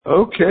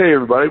Okay,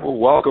 everybody. Well,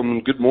 welcome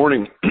and good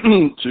morning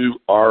to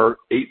our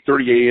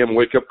 8:30 a.m.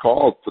 wake-up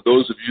call. For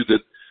those of you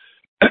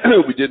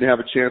that we didn't have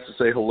a chance to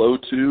say hello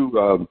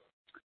to,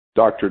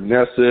 Dr.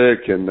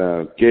 Nessick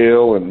and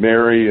Gail and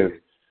Mary and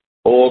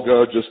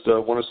Olga, just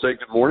want to say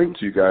good morning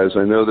to you guys.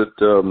 I know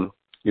that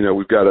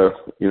we've got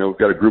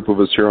a group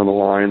of us here on the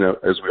line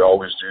as we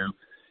always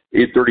do,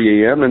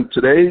 8:30 a.m. And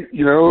today,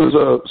 is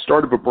a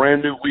start of a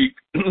brand new week.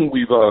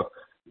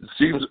 It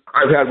seems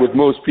I've had with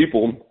most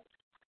people.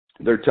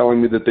 They're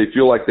telling me that they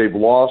feel like they've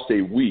lost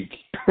a week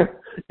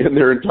in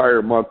their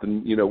entire month.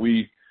 And,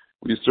 we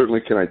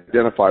certainly can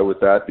identify with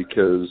that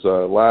because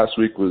last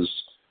week was,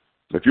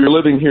 if you're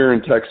living here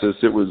in Texas,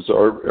 it was,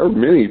 or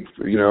many,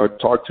 I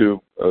talked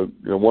to,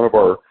 one of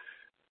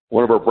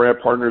our brand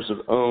partners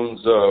that owns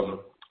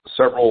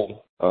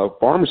several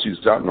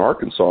pharmacies out in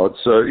Arkansas.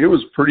 It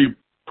was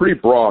pretty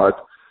broad,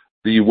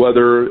 the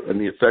weather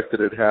and the effect that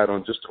it had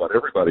on just about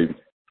everybody.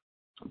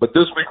 But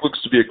this week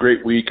looks to be a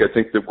great week. I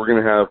think that we're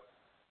going to have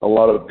a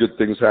lot of good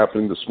things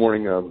happening this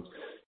morning.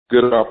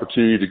 Good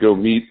opportunity to go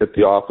meet at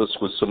the office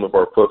with some of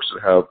our folks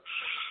that have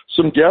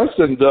some guests,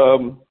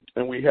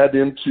 and we head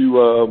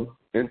into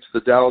the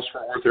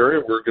Dallas-Fort Worth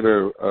area. We're going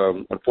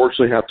to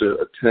unfortunately have to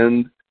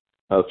attend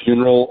a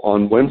funeral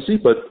on Wednesday,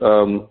 but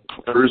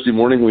Thursday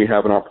morning we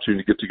have an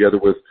opportunity to get together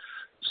with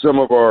some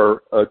of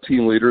our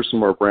team leaders,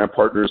 some of our brand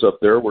partners up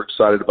there. We're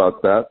excited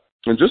about that,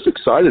 and just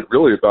excited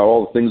really about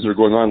all the things that are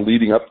going on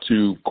leading up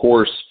to, of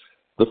course,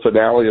 the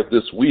finale of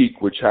this week,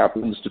 which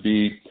happens to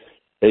be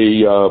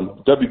a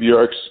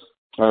WBRX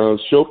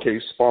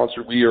showcase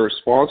sponsor. We are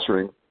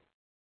sponsoring,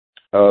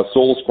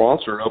 sole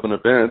sponsor of an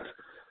event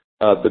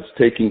that's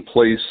taking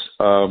place,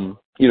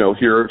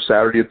 here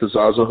Saturday at the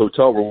Zaza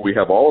Hotel, where we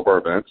have all of our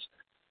events.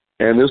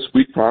 And this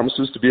week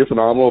promises to be a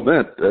phenomenal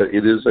event.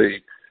 It is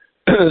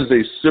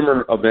a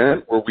SIMR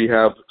event where we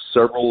have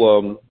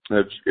several,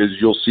 as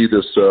you'll see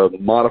this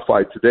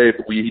modified today,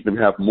 but we even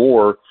have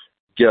more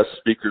guest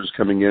speakers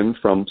coming in,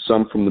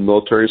 some from the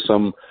military,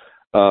 some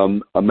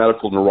a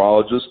medical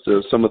neurologist,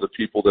 some of the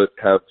people that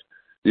have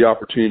the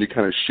opportunity to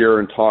kind of share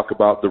and talk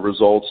about the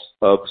results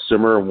of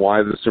SIMR and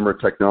why the SIMR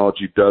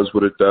technology does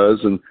what it does.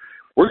 And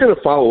we're going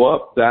to follow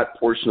up that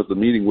portion of the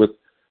meeting with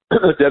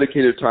a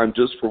dedicated time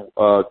just for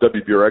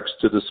WBRX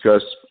to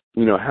discuss,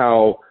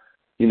 how,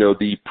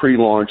 the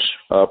pre-launch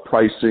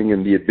pricing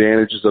and the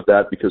advantages of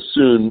that, because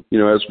soon,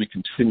 as we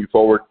continue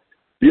forward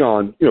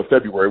beyond,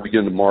 February, we get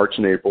into March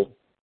and April,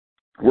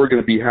 we're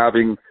going to be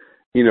having,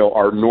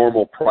 our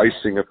normal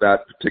pricing of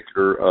that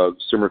particular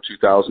SIMR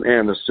 2000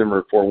 and the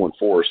SIMR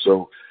 414.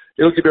 So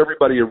it'll give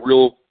everybody a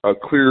real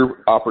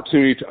clear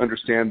opportunity to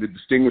understand the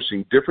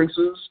distinguishing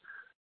differences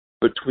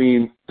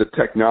between the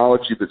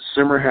technology that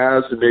SIMR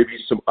has and maybe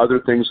some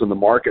other things on the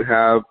market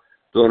have.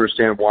 They'll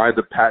understand why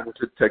the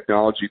patented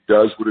technology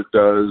does what it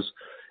does.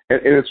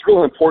 And it's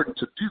really important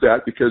to do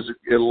that because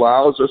it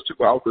allows us to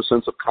go out with a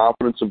sense of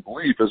confidence and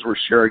belief as we're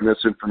sharing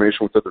this information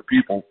with other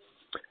people.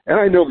 And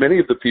I know many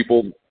of the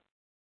people,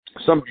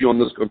 some of you on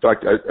this, in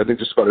fact, I think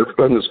just about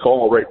everybody on this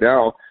call right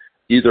now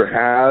either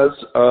has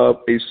a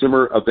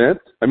SIMR event,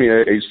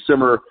 a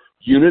SIMR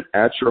unit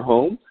at your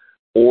home,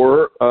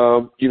 or,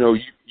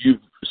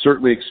 you've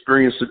certainly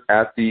experienced it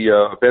at the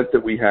event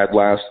that we had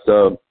last,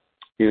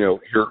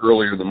 here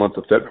earlier in the month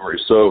of February.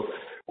 So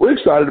we're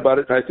excited about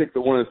it. And I think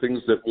that one of the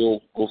things that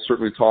we'll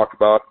certainly talk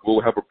about,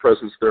 we'll have a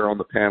presence there on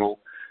the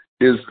panel,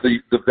 is the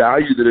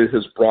value that it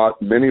has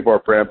brought many of our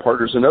brand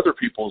partners and other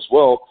people as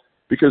well,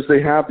 because they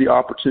have the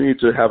opportunity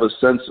to have a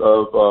sense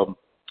of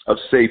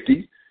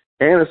safety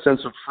and a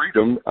sense of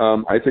freedom.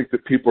 I think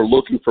that people are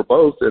looking for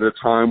both at a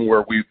time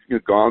where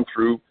we've gone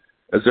through,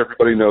 as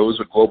everybody knows,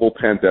 a global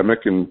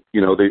pandemic, and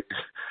they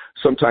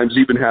sometimes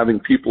even having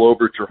people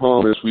over at your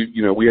home, as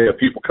we have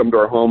people come to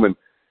our home and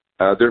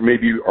there may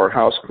be our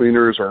house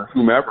cleaners or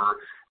whomever,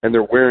 and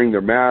they're wearing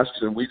their masks,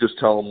 and we just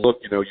tell them,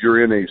 look,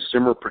 you're in a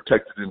SIMR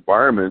protected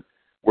environment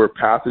where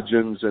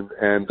pathogens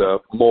and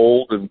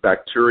mold and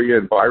bacteria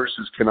and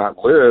viruses cannot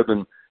live,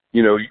 and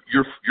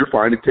you're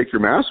fine to take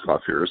your mask off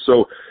here.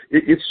 So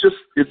it's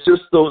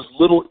just those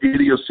little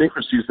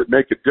idiosyncrasies that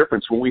make a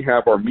difference. When we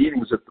have our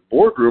meetings at the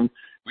boardroom,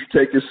 we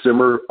take a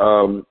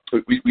SIMR,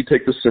 we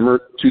take the SIMR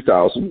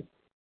 2000,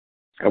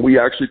 and we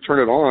actually turn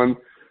it on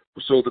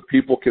so that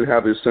people can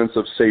have a sense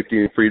of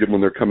safety and freedom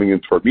when they're coming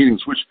into our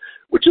meetings,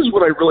 which is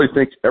what I really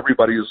think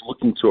everybody is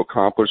looking to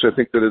accomplish. I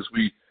think that as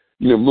we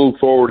move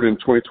forward in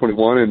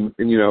 2021,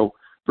 and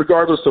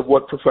regardless of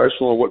what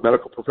professional or what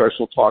medical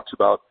professional talks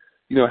about,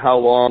 how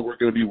long we're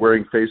going to be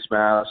wearing face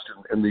masks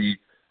and the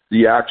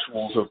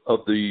actuals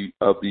of the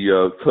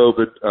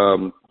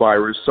COVID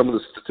virus. Some of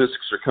the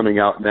statistics are coming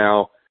out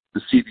now,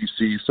 the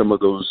CDC, some of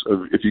those,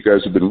 if you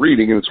guys have been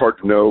reading, and it's hard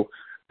to know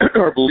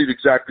or believe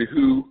exactly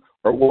who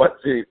or what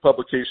the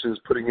publication is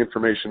putting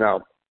information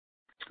out.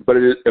 But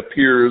it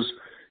appears,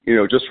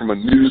 just from a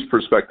news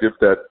perspective,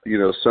 that,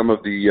 some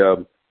of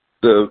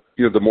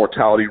the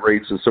mortality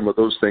rates and some of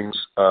those things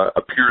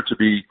appear to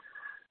be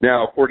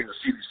now, according to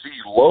CDC,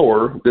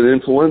 lower than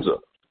influenza.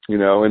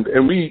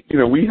 And we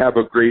have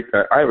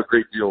I have a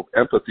great deal of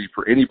empathy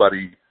for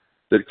anybody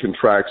that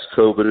contracts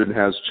COVID and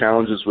has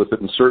challenges with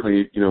it, and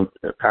certainly,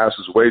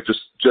 passes away,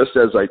 just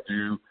as I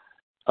do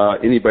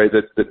anybody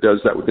that does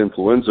that with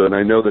influenza. And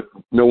I know that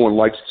no one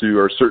likes to,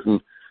 or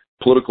certain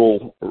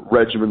political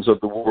regimens of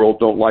the world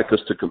don't like us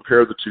to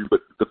compare the two,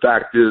 but the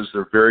fact is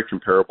they're very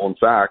comparable. In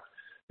fact,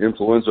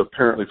 influenza,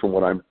 apparently from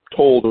what I'm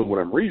told and what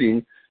I'm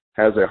reading,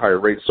 has a higher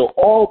rate. So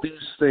all these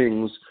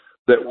things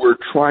that we're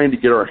trying to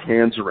get our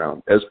hands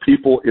around as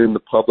people in the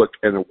public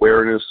and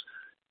awareness,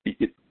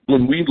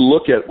 when we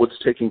look at what's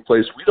taking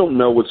place, we don't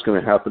know what's going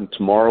to happen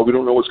tomorrow. We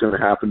don't know what's going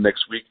to happen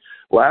next week.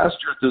 Last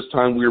year at this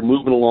time, we were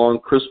moving along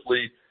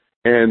crisply,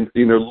 and,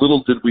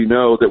 little did we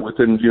know that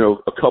within,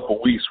 a couple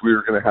weeks, we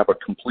were going to have a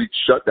complete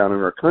shutdown in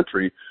our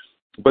country.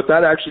 But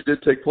that actually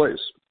did take place.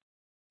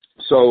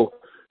 So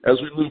as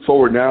we move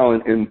forward now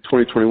in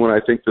 2021, I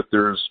think that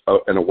there's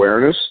an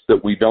awareness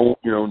that we don't,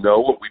 know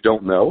what we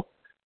don't know.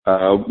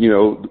 We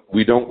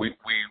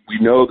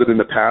know that in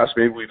the past,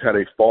 maybe we've had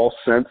a false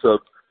sense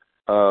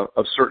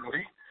of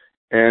certainty.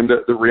 And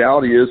the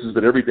reality is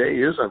that every day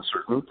is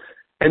uncertain.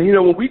 And,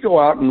 when we go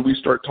out and we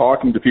start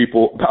talking to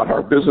people about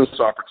our business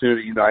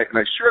opportunity, and I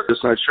share this,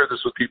 and I share this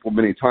with people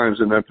many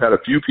times, and I've had a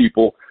few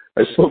people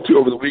I spoke to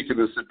over the weekend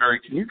that said, Barry,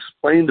 can you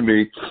explain to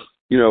me,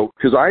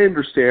 because I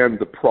understand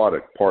the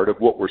product part of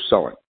what we're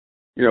selling.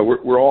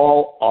 We're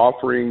all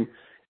offering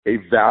a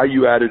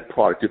value-added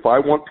product. If I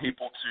want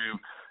people to,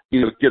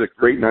 get a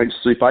great night's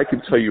sleep, I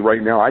can tell you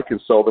right now, I can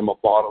sell them a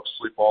bottle of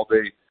sleep all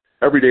day,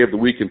 every day of the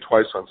week, and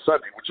twice on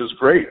Sunday, which is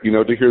great,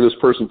 to hear this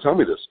person tell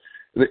me this.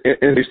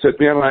 And they said,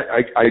 man,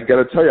 I got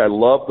to tell you, I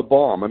love the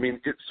balm. I mean,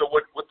 so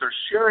what they're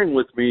sharing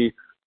with me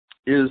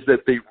is that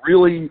they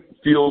really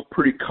feel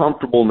pretty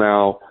comfortable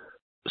now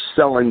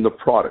selling the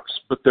products,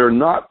 but they're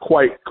not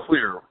quite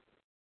clear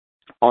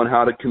on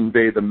how to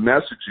convey the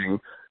messaging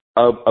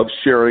of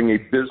sharing a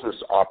business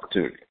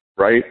opportunity,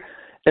 right?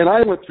 And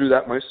I went through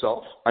that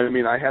myself. I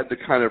mean, I had to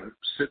kind of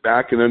sit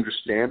back and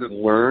understand and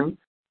learn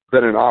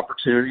that an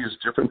opportunity is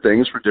different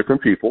things for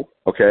different people,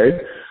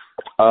 okay?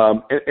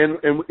 And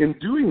in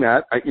doing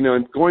that,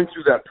 and going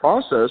through that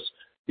process,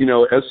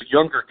 as a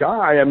younger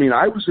guy, I mean,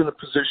 I was in a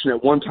position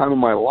at one time in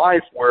my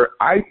life where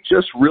I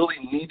just really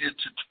needed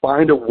to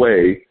find a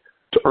way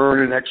to earn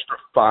an extra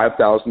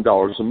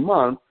 $5,000 a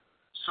month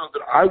so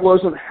that I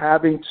wasn't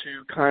having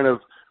to kind of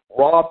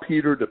rob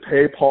Peter to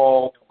pay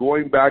Paul,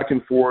 going back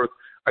and forth.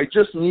 I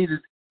just needed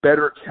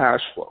better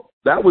cash flow.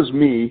 That was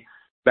me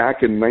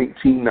back in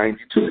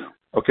 1992,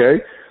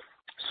 okay?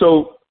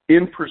 So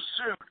in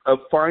pursuit of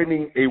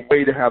finding a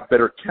way to have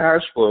better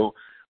cash flow,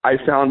 I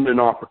found an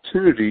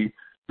opportunity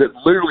that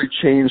literally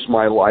changed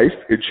my life.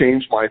 It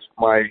changed my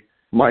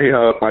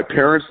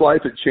parents'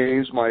 life. It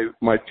changed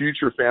my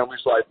future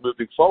family's life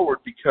moving forward,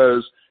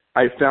 because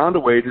I found a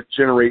way to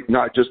generate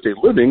not just a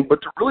living,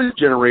 but to really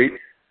generate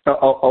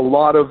a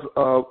lot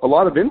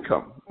of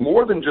income,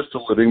 more than just a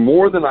living,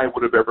 more than I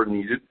would have ever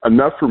needed,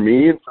 enough for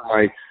me and for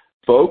my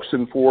folks,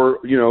 and for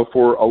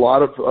a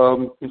lot of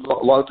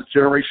the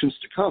generations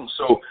to come.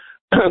 So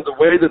the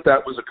way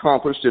that was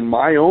accomplished in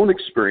my own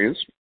experience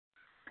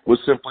was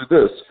simply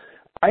this: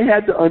 I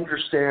had to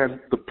understand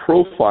the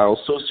profile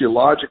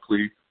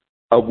sociologically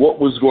of what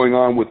was going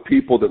on with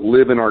people that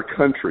live in our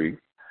country.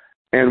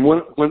 And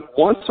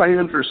once I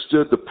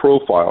understood the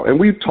profile, and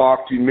we've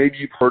talked, maybe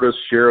you've heard us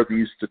share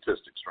these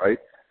statistics, right?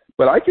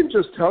 But I can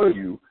just tell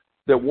you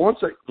that once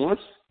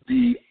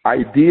the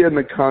idea and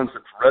the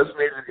concept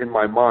resonated in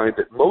my mind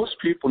that most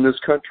people in this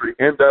country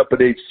end up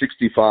at age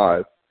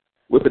 65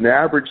 with an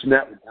average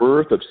net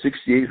worth of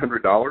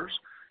 $6,800,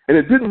 and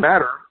it didn't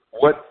matter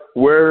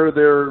where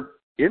their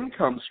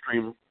income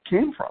stream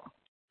came from.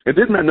 It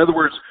didn't matter. In other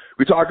words,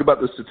 we talk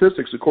about the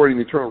statistics according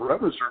to the Internal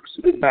Revenue Service.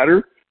 It didn't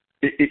matter.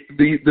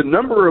 The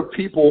number of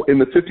people in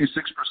the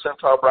 56th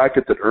percentile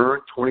bracket that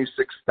earn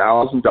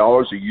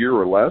 $26,000 a year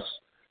or less,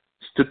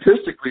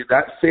 statistically,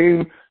 that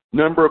same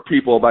number of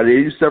people, about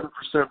 87%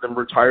 of them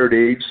retired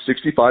age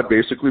 65,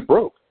 basically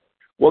broke.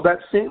 Well, that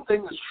same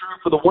thing is true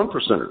for the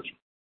 1%ers.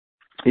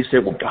 You say,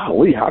 well,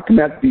 golly, how can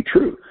that be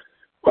true?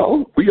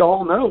 Well, we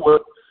all know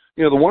what,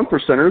 the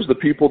 1%ers, the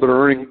people that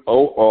are earning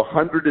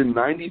 $195,000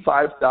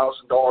 a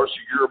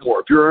year or more.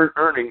 If you're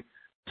earning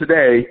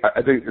today,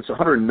 I think it's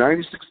 $196,000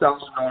 a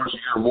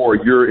year or more,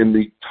 you're in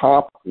the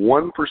top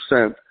 1%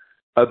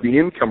 of the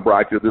income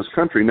bracket of this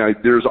country. Now,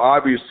 there's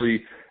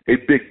obviously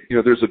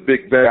there's a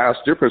big, vast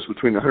difference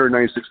between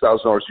 $196,000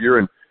 a year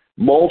and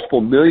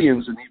multiple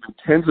millions and even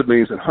tens of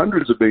millions and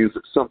hundreds of millions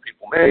that some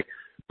people make.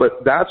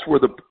 But that's where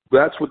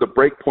the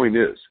break point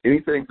is.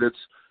 Anything that's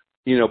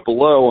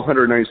below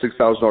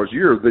 $196,000 a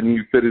year, then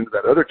you fit into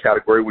that other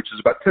category, which is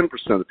about 10%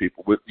 of the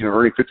people with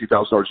earning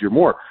 $50,000 a year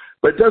more.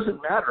 But it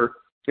doesn't matter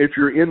if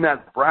you're in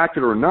that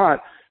bracket or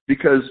not,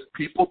 because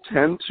people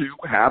tend to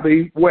have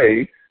a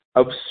way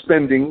of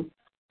spending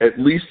at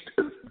least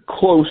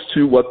close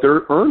to what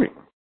they're earning,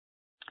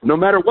 no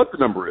matter what the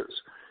number is.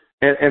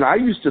 And I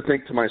used to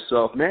think to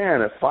myself,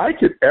 man, if I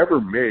could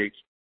ever make,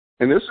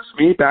 and this is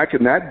me back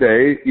in that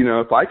day,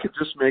 if I could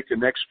just make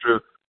an extra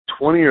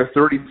 $20,000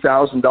 or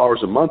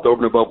 $30,000 a month over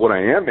and above what I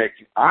am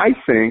making, I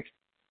think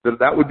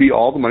that would be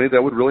all the money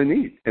that would really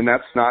need. And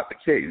that's not the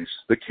case.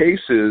 The case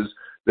is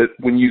that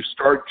when you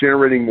start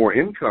generating more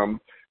income,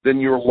 then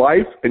your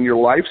life and your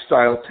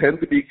lifestyle tend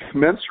to be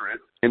commensurate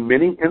in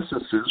many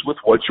instances with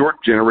what you're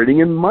generating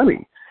in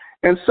money.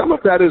 And some of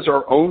that is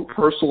our own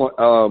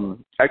personal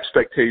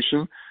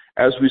expectation.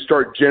 As we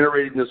start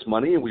generating this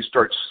money and we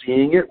start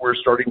seeing it, we're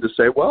starting to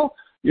say, well,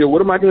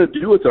 what am I going to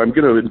do with it? I'm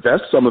going to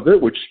invest some of it,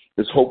 which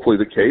is hopefully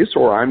the case,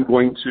 or I'm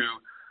going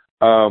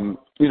to,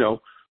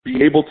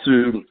 be able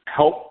to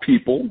help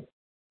people.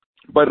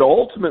 But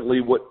ultimately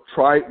what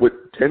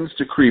tends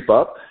to creep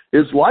up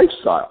is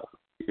lifestyle.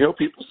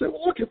 People say,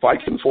 well, look, if I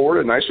can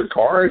afford a nicer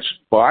car, I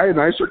should buy a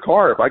nicer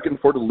car. If I can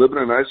afford to live in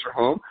a nicer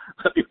home,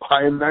 let me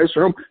buy a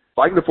nicer home. If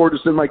I can afford to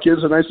send my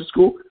kids to a nicer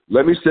school,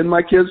 let me send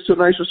my kids to a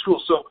nicer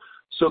school.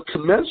 So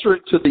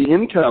commensurate to the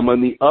income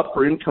and the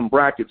upper income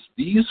brackets,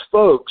 these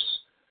folks,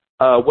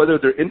 whether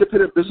they're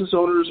independent business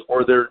owners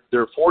or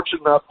they're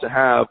fortunate enough to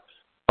have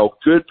a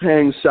good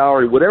paying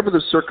salary, whatever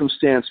the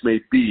circumstance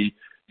may be,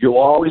 you'll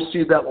always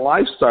see that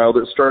lifestyle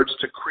that starts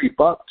to creep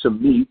up to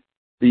meet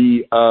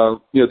the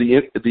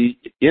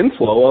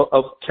inflow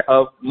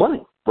of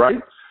money, right?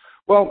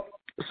 Well,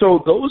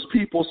 so those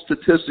people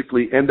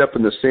statistically end up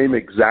in the same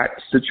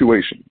exact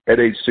situation at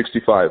age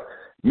 65,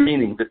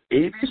 meaning that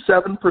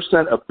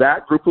 87% of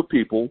that group of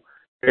people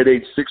at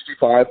age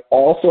 65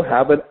 also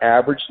have an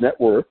average net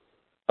worth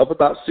of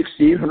about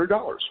 $6,800.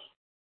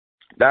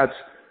 That's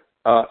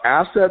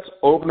assets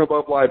over and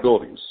above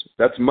liabilities.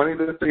 That's money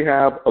that they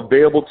have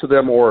available to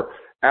them or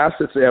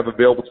assets they have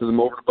available to them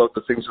over and above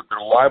the things that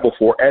they're liable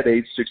for at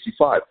age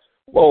 65.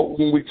 Well,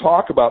 when we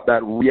talk about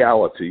that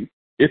reality,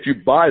 if you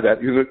buy that,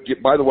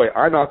 by the way,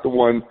 I'm not the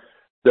one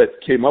that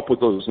came up with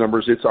those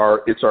numbers. It's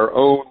our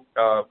own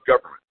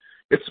government.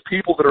 It's the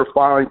people that are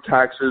filing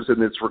taxes,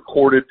 and it's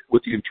recorded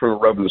with the Internal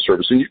Revenue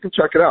Service. And you can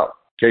check it out.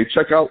 Okay,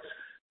 check out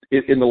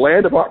in the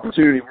land of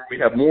opportunity where we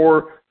have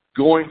more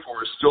going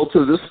for us still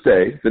to this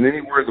day than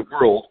anywhere in the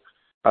world.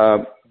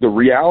 The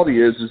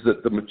reality is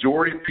that the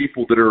majority of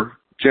people that are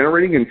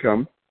generating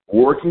income,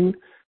 working,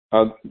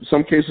 in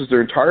some cases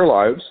their entire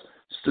lives,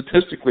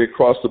 statistically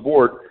across the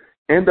board,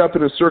 end up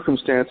in a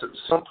circumstance at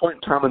some point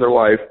in time in their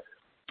life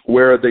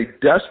where they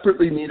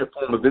desperately need a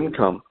form of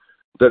income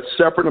that's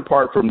separate and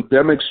apart from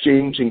them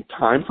exchanging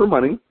time for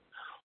money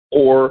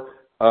or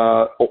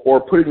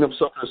putting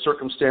themselves in a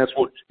circumstance.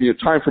 Well,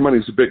 time for money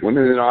is a big one,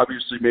 and then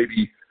obviously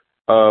maybe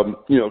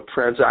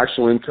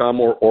transactional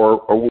income or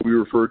what we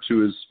refer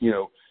to as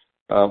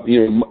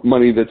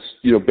money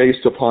that's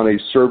based upon a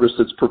service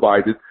that's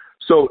provided.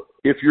 So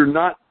if you're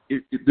not,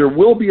 there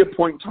will be a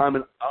point in time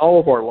in all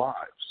of our lives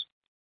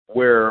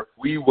where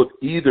we would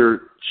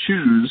either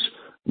choose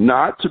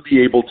not to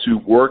be able to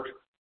work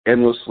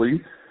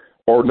endlessly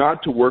or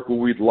not to work when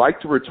we'd like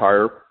to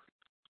retire,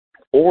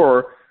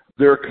 or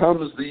there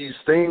comes these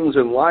things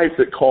in life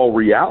that call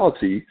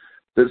reality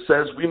that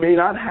says we may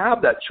not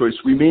have that choice.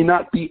 We may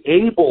not be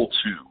able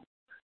to,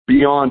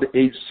 beyond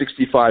age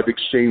 65,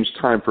 exchange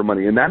time for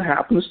money. And that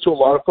happens to a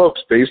lot of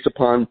folks based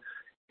upon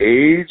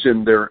age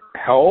and their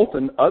health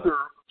and other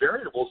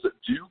variables that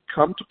do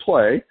come to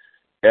play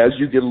as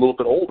you get a little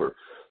bit older.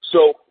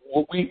 So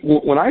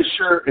when I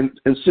share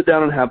and sit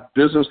down and have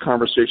business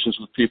conversations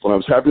with people, and I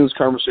was having this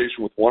conversation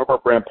with one of our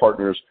brand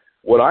partners,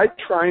 what I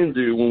try and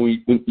do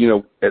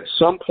when at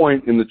some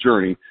point in the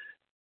journey,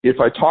 if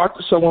I talk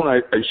to someone,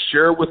 I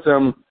share with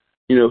them,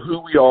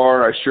 who we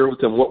are. I share with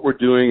them what we're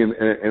doing,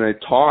 and I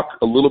talk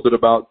a little bit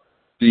about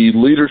the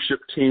leadership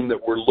team that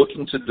we're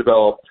looking to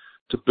develop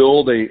to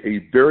build a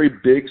very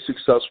big,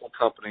 successful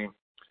company.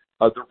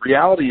 The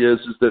reality is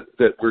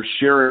that we're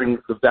sharing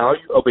the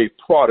value of a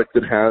product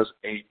that has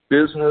a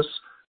business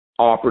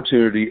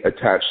opportunity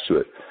attached to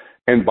it.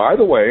 And by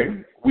the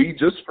way, we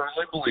just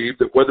firmly believe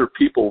that whether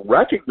people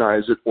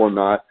recognize it or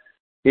not,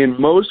 in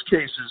most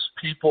cases,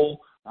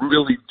 people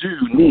really do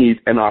need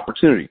an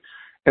opportunity.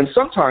 And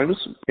sometimes,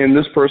 and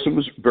this person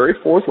was very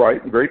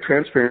forthright and very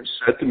transparent,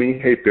 said to me,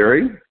 hey,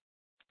 Barry,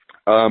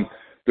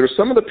 there's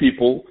some of the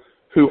people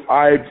who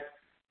I've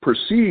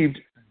perceived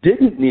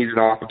didn't need an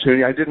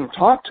opportunity I didn't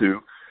talk to,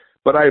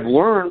 but I've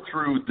learned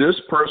through this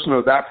person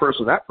or that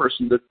person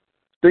that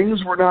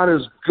things were not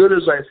as good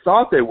as I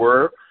thought they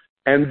were,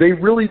 and they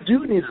really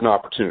do need an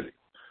opportunity.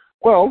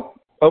 Well,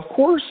 of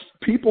course,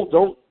 people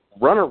don't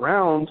run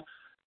around,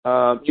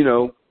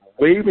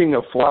 waving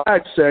a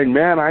flag saying,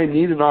 man, I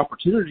need an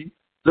opportunity.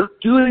 They're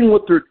doing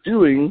what they're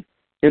doing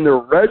in their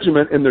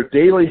regiment, in their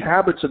daily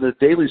habits, in their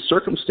daily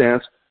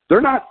circumstance. They're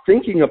not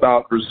thinking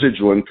about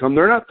residual income.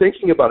 They're not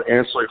thinking about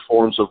ancillary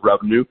forms of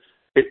revenue.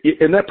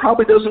 And that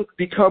probably doesn't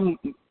become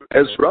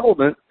as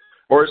relevant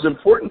or as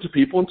important to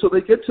people until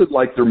they get to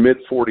like their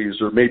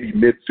mid-40s or maybe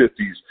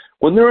mid-50s.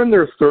 When they're in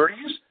their 30s,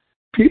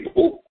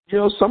 people,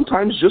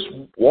 sometimes just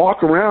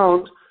walk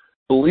around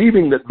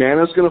believing that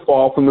manna's going to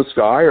fall from the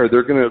sky, or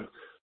they're going to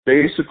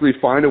basically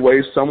find a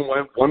way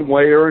one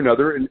way or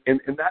another, and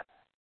that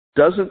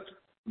doesn't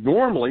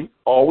normally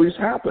always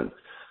happen.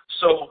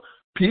 So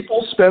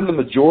people spend the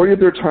majority of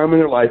their time in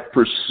their life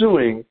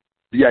pursuing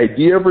the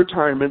idea of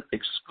retirement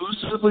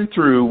exclusively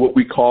through what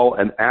we call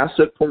an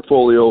asset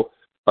portfolio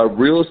of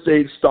real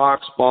estate,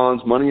 stocks,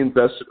 bonds, money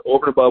invested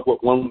over and above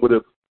what one would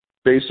have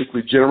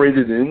basically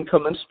generated in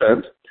income and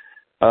spent.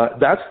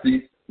 That's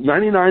the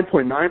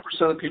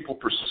 99.9% of people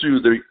pursue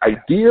the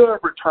idea of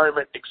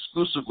retirement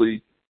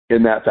exclusively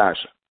in that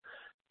fashion.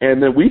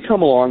 And then we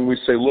come along and we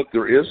say, look,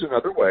 there is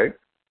another way.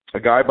 A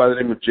guy by the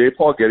name of J.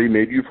 Paul Getty,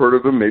 maybe you've heard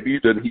of him, maybe you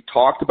didn't. He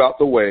talked about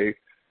the way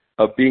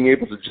of being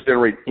able to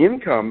generate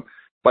income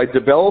by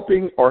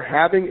developing or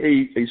having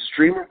a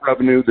stream of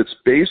revenue that's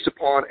based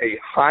upon a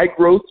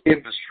high-growth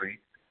industry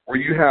where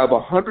you have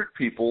 100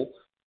 people,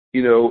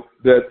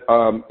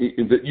 that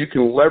you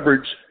can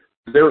leverage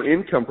their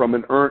income from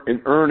and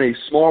earn a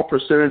small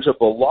percentage of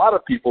a lot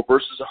of people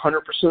versus 100%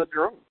 of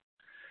your own.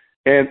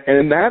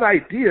 And that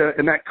idea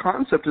and that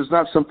concept is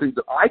not something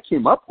that I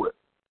came up with.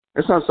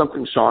 It's not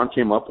something Sean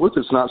came up with.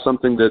 It's not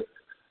something that,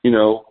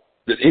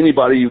 that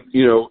anybody,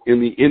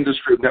 in the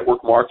industry of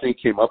network marketing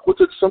came up with.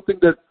 It's something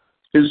that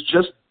is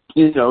just,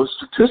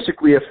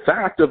 statistically a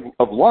fact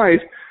of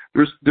life.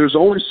 There's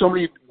only so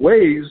many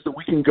ways that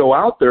we can go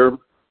out there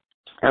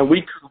and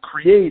we can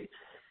create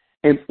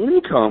an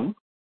income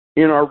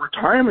in our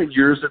retirement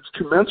years that's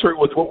commensurate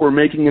with what we're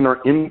making in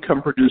our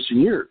income-producing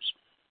years.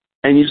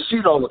 And you see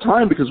it all the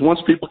time because once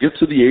people get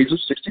to the age of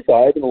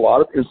 65, in a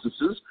lot of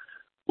instances,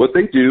 what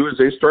they do is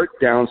they start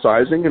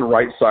downsizing and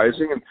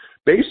right-sizing. And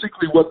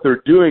basically what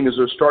they're doing is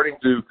they're starting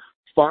to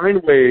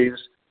find ways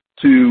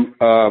to,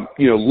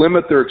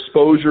 limit their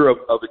exposure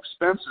of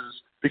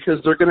expenses because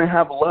they're going to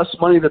have less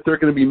money that they're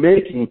going to be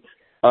making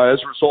as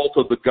a result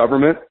of the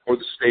government or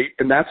the state.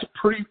 And that's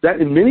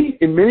in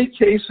many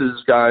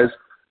cases, guys,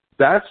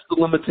 that's the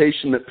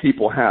limitation that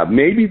people have.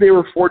 Maybe they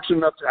were fortunate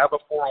enough to have a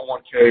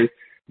 401k.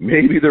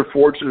 Maybe they're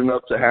fortunate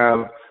enough to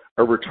have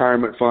a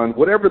retirement fund,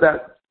 whatever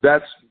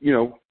that's,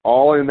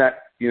 all in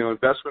that,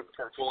 investment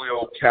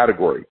portfolio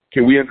category.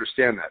 Can we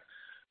understand that?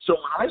 So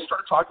when I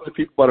start talking to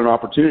people about an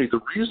opportunity, the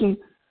reason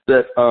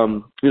that,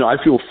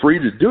 I feel free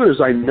to do it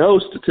is I know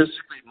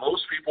statistically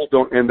most people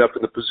don't end up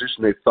in the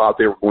position they thought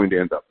they were going to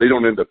end up. They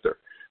don't end up there.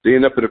 They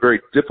end up in a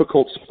very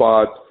difficult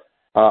spot.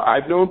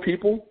 I've known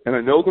people, and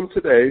I know them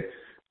today,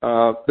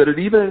 that at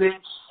even at age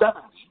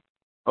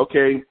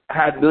 70,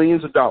 had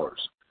millions of dollars.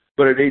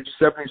 But at age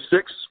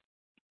 76,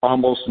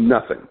 almost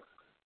nothing.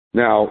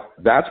 Now,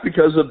 that's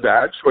because of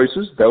bad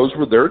choices. Those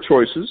were their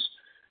choices.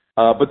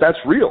 But that's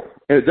real.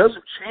 And it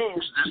doesn't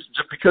change this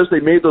just because they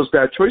made those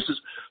bad choices.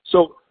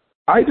 So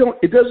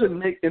it doesn't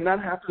make, and that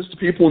happens to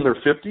people when they're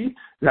 50. It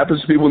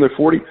happens to people when they're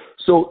 40.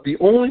 So the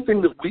only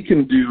thing that we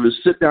can do is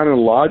sit down and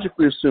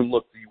logically assume,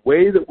 look, the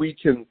way that we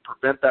can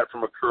prevent that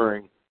from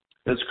occurring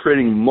is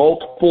creating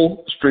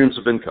multiple streams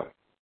of income.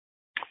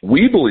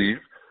 We believe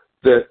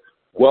that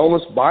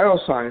Wellness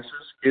Biosciences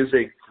is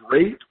a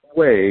great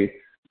way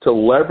to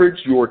leverage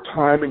your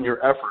time and your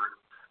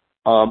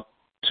effort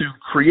to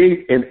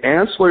create an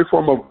ancillary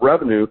form of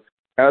revenue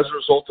as a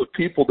result of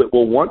people that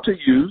will want to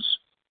use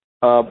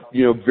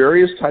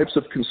various types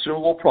of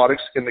consumable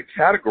products in the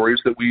categories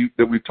that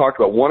we've talked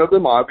about. One of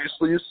them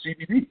obviously is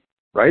CBD,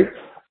 right?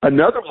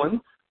 Another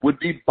one would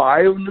be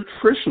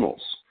bionutritionals.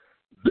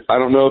 I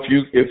don't know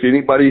if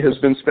anybody has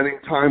been spending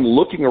time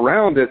looking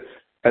around at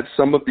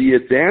some of the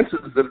advances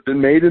that have been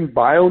made in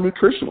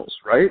bionutritionals,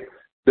 right?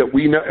 That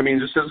we know,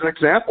 just as an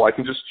example, I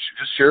can just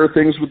share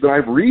things that I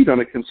read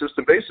on a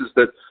consistent basis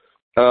that,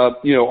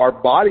 our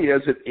body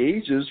as it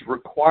ages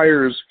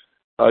requires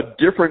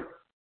different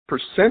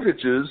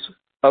percentages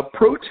of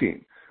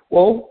protein.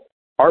 Well,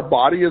 our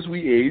body as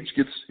we age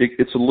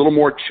it's a little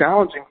more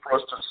challenging for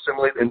us to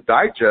assimilate and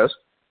digest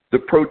the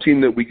protein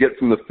that we get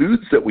from the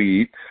foods that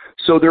we eat.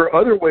 So there are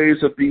other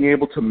ways of being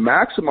able to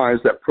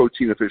maximize that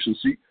protein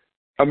efficiency.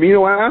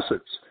 Amino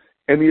acids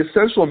and the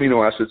essential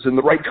amino acids and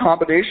the right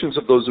combinations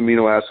of those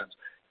amino acids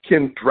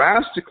can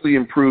drastically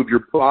improve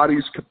your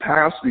body's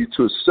capacity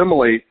to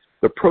assimilate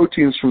the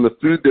proteins from the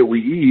food that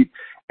we eat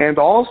and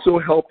also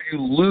help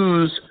you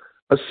lose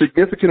a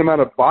significant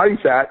amount of body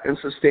fat and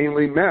sustain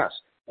lean mass.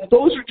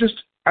 Well,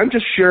 I'm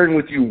just sharing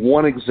with you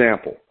one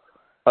example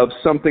of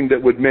something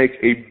that would make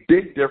a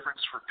big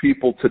difference for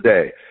people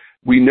today.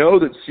 We know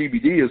that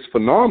CBD is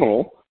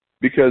phenomenal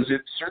because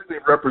it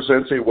certainly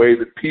represents a way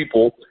that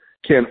people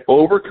can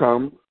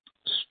overcome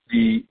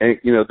the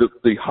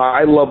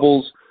high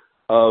levels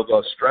of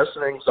stress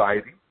and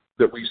anxiety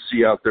that we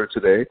see out there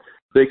today.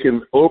 They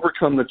can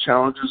overcome the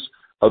challenges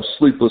of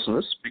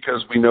sleeplessness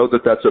because we know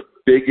that that's a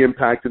big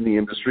impact in the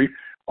industry.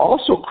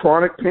 Also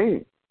chronic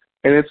pain.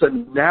 And it's a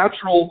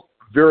natural,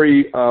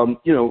 very,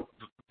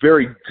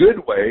 very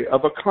good way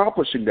of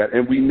accomplishing that.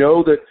 And we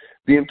know that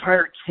the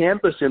entire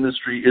cannabis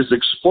industry is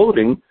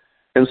exploding,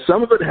 and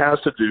some of it has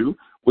to do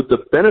with the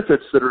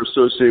benefits that are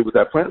associated with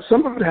that plant.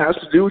 Some of it has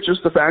to do with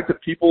just the fact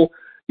that people,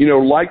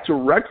 like to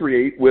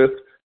recreate with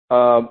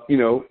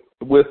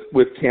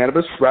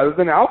cannabis rather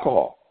than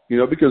alcohol,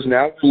 because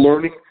now we're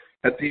learning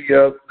at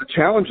the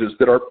challenges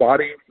that our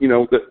body,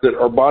 that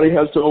our body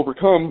has to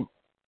overcome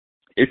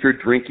if you're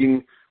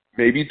drinking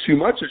maybe too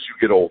much as you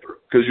get older,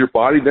 because your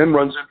body then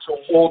runs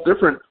into a whole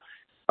different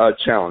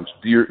challenge,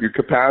 your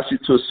capacity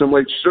to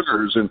assimilate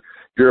sugars, and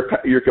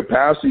your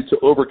capacity to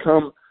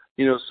overcome,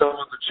 some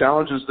of the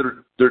challenges that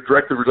are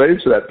directly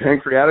related to that,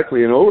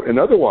 pancreatically and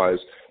otherwise.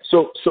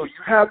 So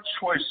you have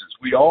choices.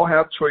 We all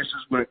have choices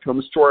when it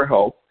comes to our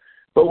health,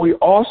 but we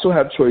also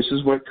have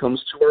choices when it comes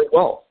to our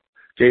wealth.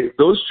 Okay,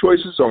 those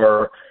choices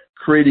are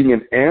creating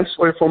an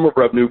ancillary form of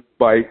revenue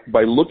by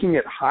looking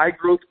at high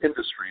growth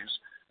industries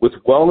with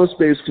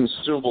wellness-based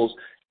consumables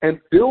and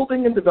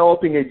building and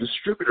developing a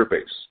distributor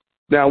base.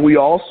 Now, we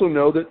also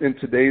know that in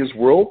today's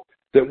world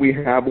that we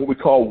have what we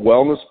call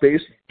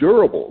wellness-based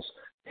durables,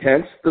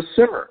 hence the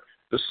Simmer.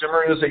 The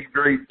Simmer is a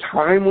very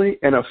timely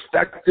and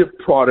effective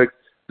product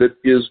that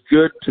is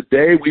good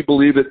today. We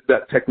believe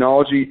that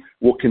technology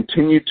will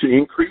continue to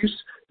increase.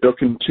 It'll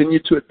continue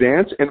to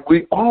advance. And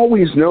we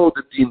always know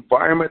that the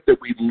environment that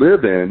we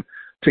live in,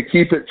 to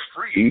keep it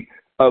free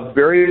of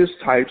various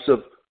types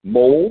of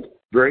mold,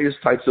 various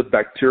types of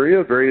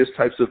bacteria, various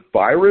types of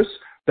virus,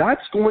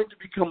 that's going to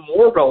become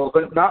more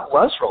relevant, not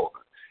less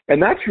relevant.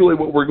 And that's really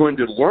what we're going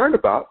to learn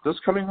about this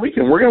coming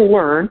weekend. We're going to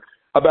learn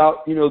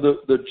about,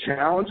 the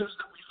challenges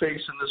that we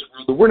face in this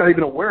world that we're not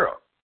even aware of.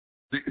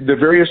 The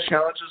various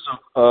challenges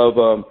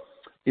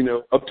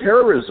of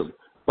terrorism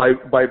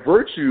by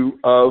virtue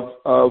of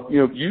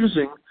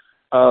using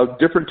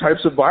different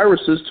types of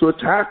viruses to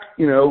attack,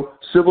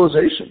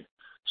 civilization.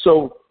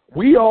 So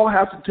we all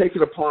have to take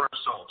it upon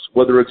ourselves,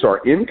 whether it's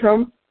our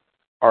income,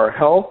 our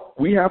health.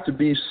 We have to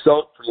be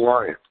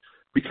self-reliant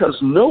because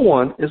no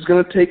one is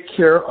going to take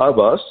care of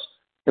us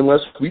unless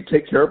we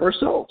take care of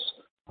ourselves.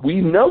 We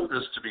know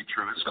this to be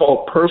true. It's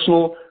called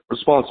personal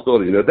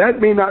responsibility. Now, that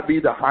may not be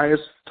the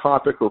highest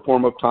topic or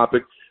form of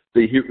topic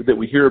that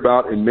we hear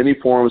about in many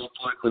forms,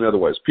 politically and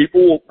otherwise.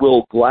 People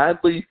will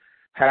gladly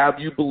have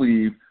you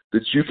believe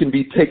that you can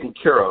be taken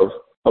care of,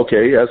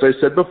 okay, as I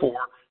said before,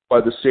 by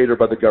the state or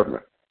by the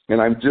government.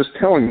 And I'm just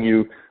telling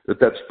you that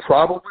that's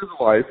probably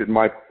the life, in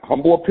my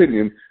humble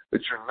opinion,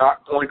 that you're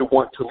not going to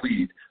want to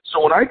lead.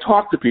 So when I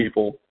talk to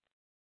people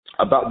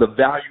about the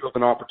value of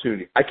an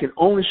opportunity, I can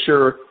only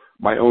share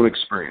my own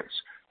experience.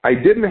 I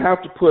didn't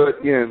have to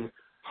put in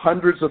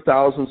hundreds of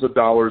thousands of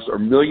dollars or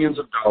millions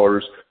of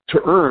dollars to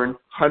earn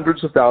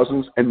hundreds of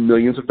thousands and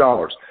millions of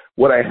dollars.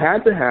 What I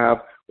had to have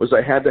was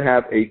I had to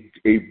have a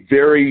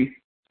very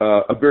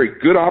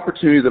good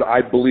opportunity that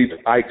I believed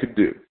I could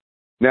do.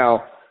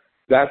 Now,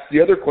 that's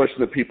the other question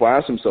that people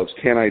ask themselves,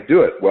 can I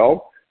do it?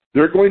 Well,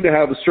 they're going to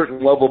have a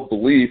certain level of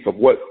belief of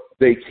what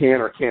they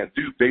can or can't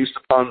do based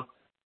upon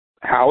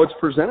how it's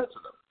presented to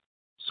them.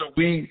 So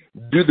we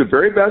do the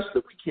very best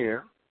that we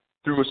can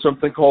through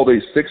something called a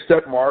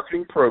 6-step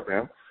marketing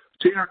program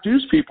to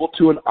introduce people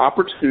to an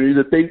opportunity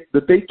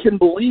that they can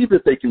believe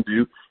that they can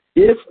do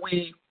if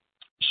we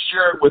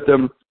share it with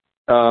them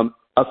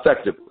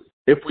effectively.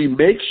 If we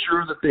make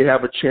sure that they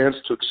have a chance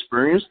to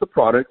experience the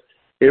product,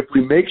 if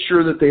we make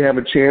sure that they have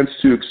a chance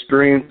to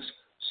experience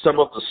some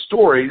of the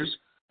stories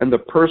and the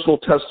personal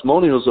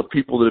testimonials of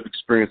people that have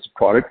experienced the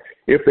product,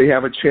 if they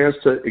have a chance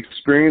to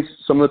experience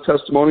some of the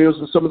testimonials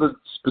and some of the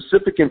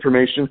specific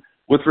information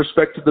with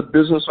respect to the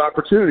business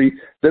opportunity,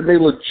 then they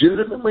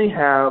legitimately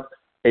have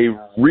a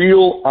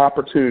real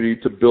opportunity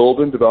to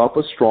build and develop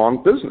a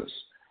strong business.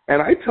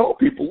 And I tell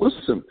people,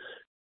 listen,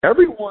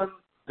 everyone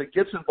that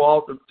gets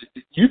involved,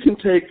 you can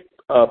take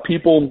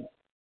people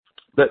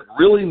that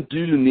really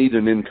do need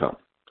an income,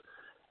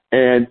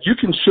 and you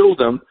can show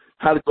them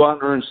how to go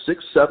out and earn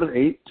 6, 7,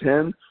 8,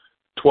 10,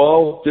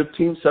 12,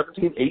 15,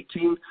 17,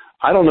 18.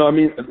 I don't know. I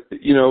mean,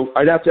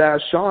 I'd have to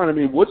ask Sean. I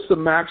mean, what's the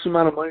max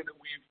amount of money that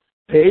we've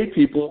paid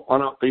people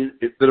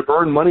that have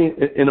earned money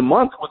in a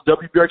month with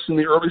WBRX in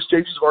the early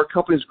stages of our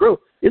company's growth?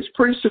 It's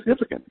pretty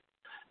significant.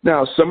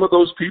 Now, some of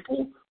those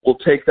people will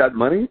take that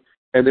money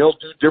and they'll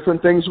do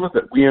different things with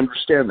it. We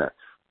understand that.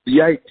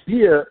 The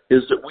idea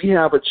is that we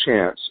have a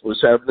chance. I was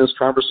having this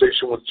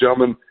conversation with a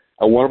gentleman,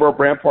 one of our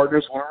brand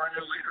partners, one of our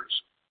new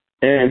leaders.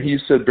 And he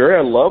said, Barry,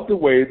 I love the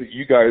way that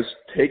you guys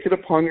take it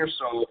upon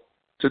yourself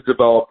to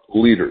develop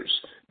leaders,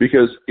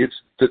 because it's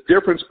the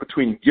difference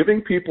between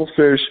giving people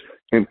fish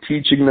and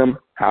teaching them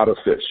how to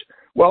fish.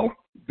 Well,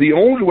 the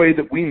only way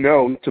that we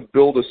know to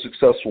build a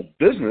successful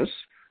business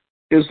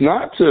is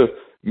not to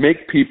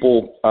make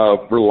people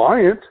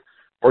reliant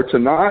or to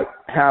not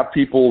have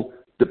people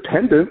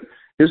dependent,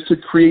 is to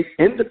create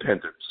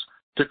independence,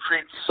 to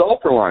create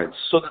self-reliance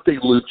so that they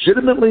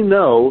legitimately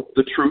know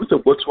the truth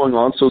of what's going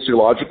on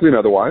sociologically and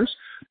otherwise,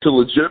 to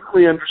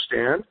legitimately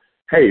understand,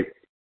 hey,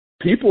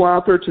 people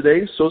out there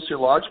today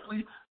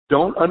sociologically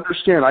don't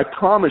understand. I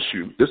promise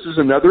you, this is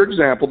another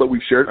example that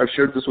we've shared. I've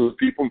shared this with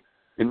people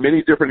in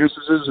many different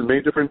instances and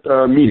many different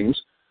meetings.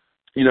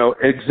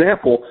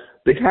 Example,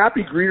 the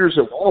happy greeters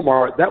at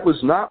Walmart, that was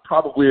not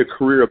probably a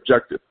career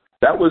objective.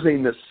 That was a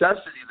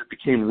necessity that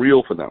became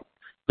real for them.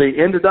 They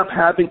ended up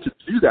having to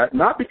do that,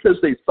 not because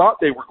they thought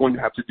they were going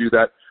to have to do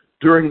that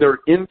during their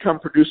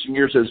income-producing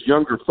years as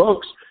younger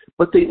folks,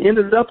 but they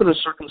ended up in a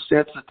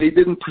circumstance that they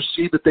didn't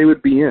perceive that they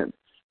would be in.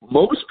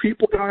 Most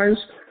people, guys,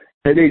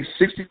 at age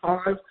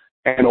 65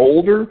 and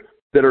older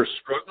that are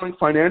struggling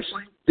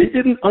financially, they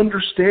didn't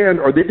understand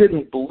or they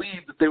didn't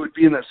believe that they would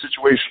be in that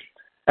situation.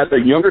 At a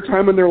younger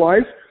time in their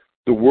life,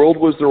 the world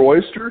was their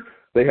oyster.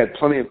 They had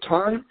plenty of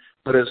time,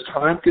 but as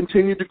time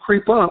continued to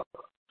creep up,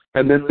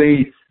 and then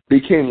they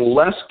became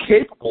less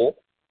capable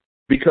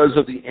because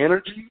of the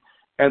energy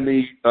and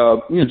the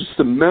just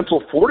the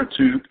mental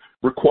fortitude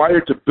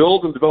required to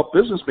build and develop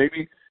business,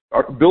 maybe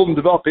or build and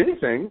develop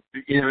anything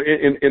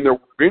in their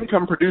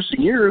income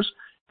producing years.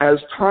 As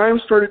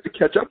time started to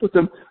catch up with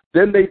them,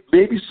 then they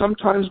maybe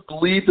sometimes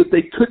believed that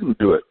they couldn't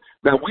do it.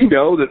 Now we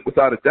know that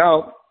without a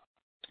doubt,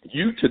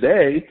 you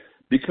today,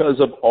 because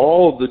of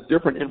all of the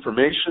different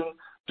information,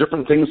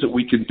 different things that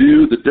we can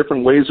do, the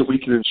different ways that we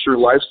can ensure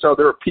lifestyle,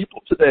 there are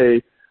people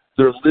today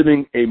that are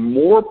living a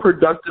more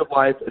productive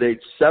life at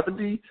age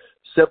 70,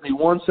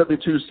 71,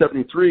 72,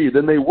 73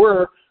 than they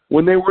were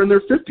when they were in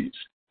their 50s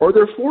or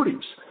their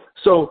 40s.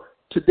 So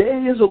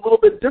today is a little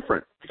bit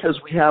different because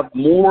we have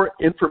more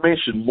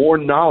information, more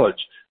knowledge.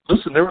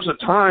 Listen, there was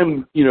a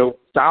time,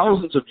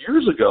 thousands of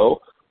years ago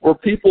where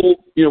people,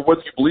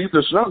 whether you believe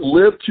this or not,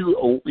 lived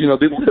to,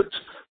 they lived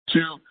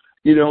to,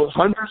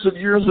 hundreds of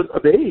years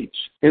of age.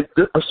 And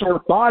so our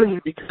body,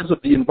 because of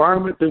the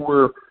environment that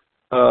we're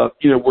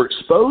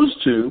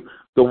exposed to,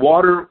 the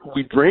water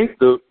we drink,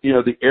 the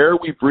air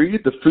we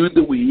breathe, the food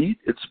that we eat,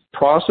 it's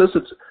processed.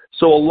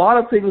 So a lot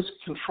of things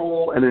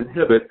control and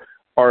inhibit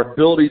our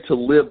ability to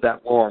live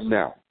that long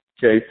now,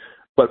 okay?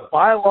 But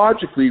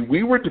biologically,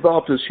 we were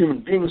developed as human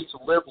beings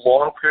to live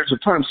long periods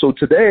of time. So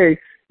today,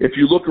 if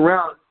you look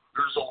around,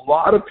 there's a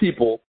lot of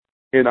people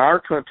in our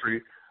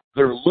country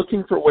that are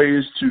looking for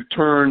ways to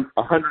turn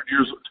 100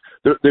 years.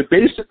 They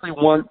basically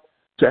want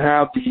to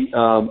have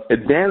the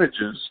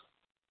advantages,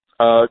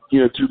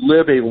 to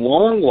live a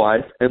long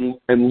life and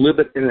live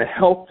it in a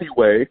healthy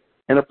way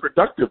and a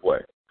productive way.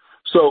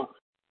 So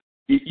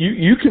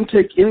you can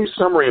take any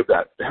summary of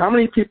that. How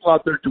many people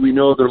out there do we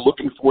know that are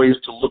looking for ways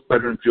to look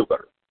better and feel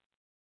better?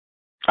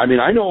 I mean,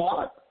 I know a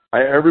lot.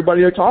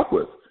 Everybody I talk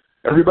with,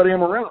 everybody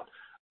I'm around.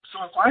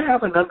 So if I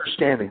have an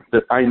understanding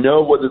that I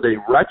know whether they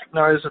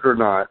recognize it or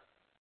not,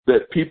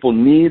 that people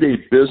need a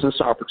business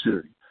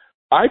opportunity,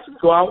 I can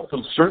go out with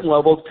a certain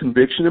level of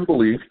conviction and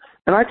belief,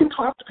 and I can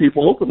talk to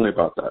people openly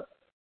about that.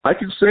 I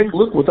can say,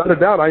 look, without a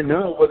doubt, I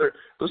know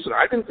listen,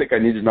 I didn't think I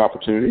needed an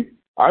opportunity.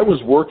 I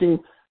was working,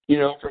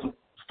 from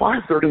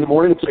 5:30 in the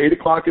morning until 8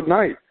 o'clock at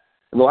night.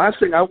 And the last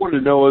thing I wanted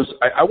to know is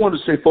I wanted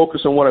to stay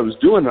focused on what I was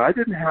doing, and I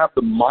didn't have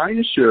the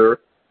mind share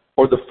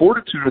or the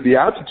fortitude or the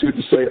aptitude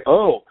to say,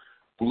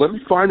 let me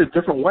find a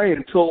different way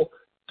until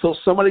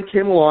somebody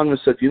came along and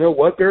said, you know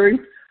what, Barry,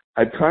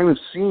 I've kind of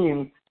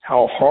seen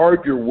how hard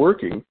you're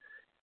working,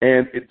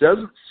 and it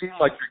doesn't seem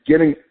like you're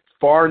getting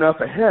far enough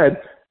ahead.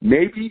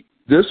 Maybe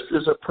this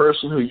is a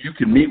person who you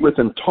can meet with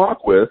and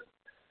talk with,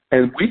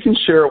 and we can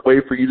share a way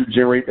for you to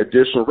generate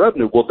additional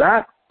revenue. Well,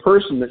 that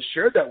person that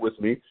shared that with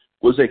me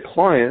was a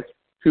client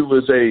who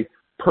was a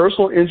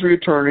personal injury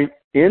attorney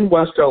in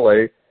West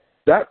LA.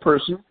 That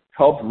person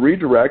helped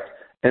redirect,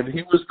 and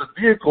he was the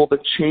vehicle that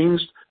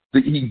changed.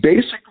 He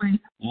basically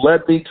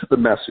led me to the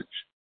message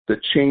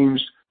that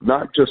changed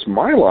not just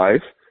my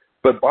life,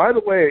 but by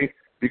the way,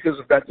 because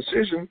of that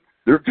decision,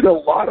 there have been a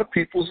lot of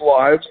people's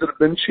lives that have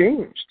been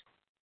changed,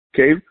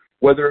 okay?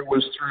 Whether it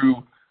was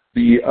through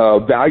the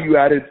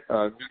value-added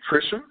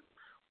nutrition,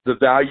 the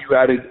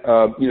value-added,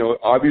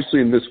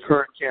 obviously in this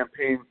current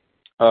campaign,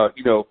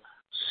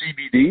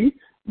 CBD.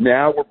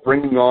 Now we're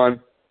bringing on,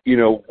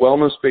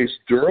 wellness-based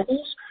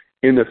durables.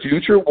 In the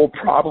future, we'll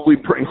probably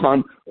bring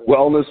on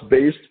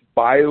wellness-based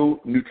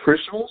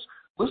bio-nutritionals.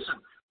 Listen,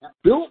 we're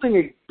building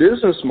a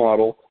business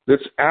model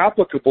that's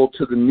applicable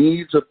to the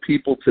needs of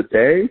people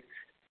today,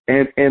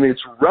 and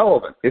it's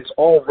relevant. It's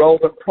all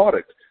relevant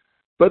product.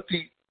 But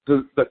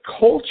the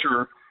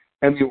culture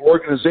and the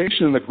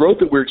organization and the growth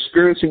that we're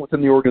experiencing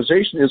within the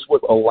organization is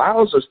what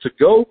allows us to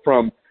go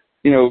from,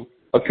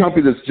 a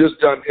company that's just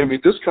done,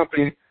 this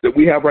company that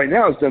we have right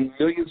now has done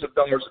millions of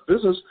dollars of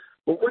business,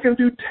 but we're going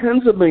to do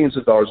tens of millions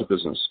of dollars of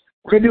business.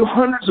 We're going to do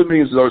hundreds of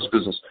millions of dollars of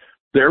business.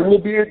 There will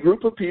be a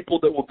group of people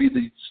that will be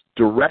the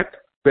direct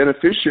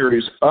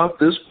beneficiaries of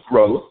this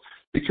growth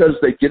because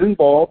they get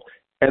involved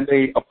and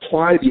they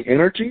apply the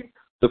energy,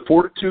 the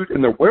fortitude,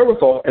 and the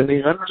wherewithal, and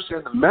they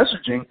understand the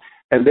messaging,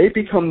 and they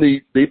become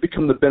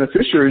the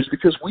beneficiaries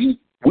because we,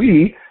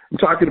 I'm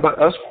talking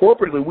about us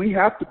corporately, we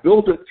have to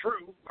build it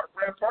through our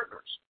brand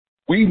partners.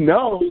 We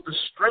know the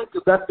strength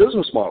of that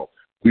business model.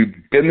 We've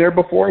been there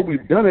before.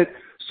 We've done it.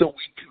 So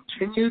we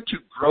continue to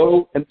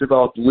grow and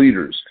develop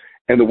leaders.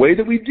 And the way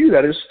that we do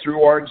that is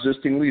through our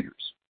existing leaders.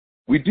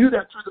 We do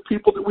that through the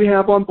people that we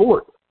have on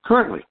board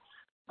currently.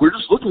 We're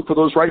just looking for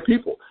those right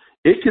people.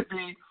 It could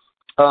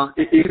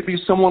be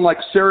someone like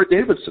Sarah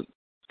Davidson.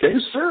 Okay,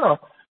 Sarah,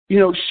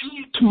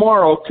 she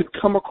tomorrow could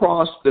come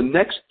across the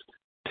next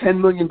 $10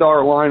 million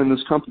line in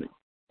this company.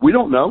 We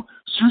don't know.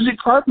 Susie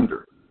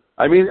Carpenter.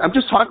 I'm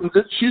just talking.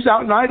 She's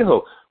out in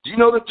Idaho. Do you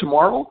know that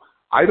tomorrow?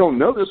 I don't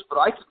know this, but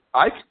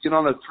I could get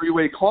on a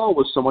three-way call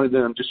with somebody.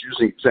 That I'm just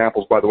using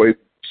examples, by the way.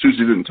 Susie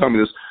didn't tell me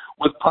this.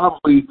 With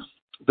probably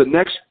the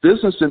next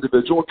business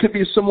individual, it could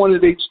be someone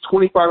at age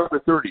 25 or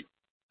 30.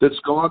 that's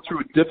gone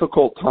through a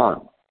difficult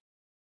time,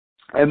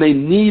 and they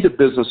need a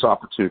business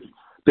opportunity.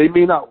 They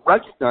may not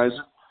recognize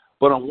it,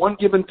 but on one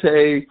given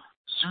day,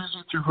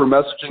 Susie, through her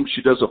messaging,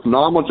 she does a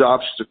phenomenal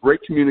job. She's a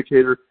great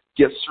communicator,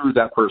 gets through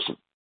that person.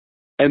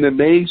 And then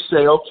they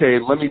say, okay,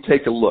 let me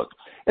take a look.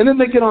 And then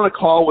they get on a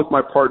call with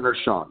my partner,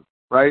 Sean,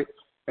 right?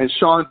 And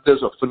Sean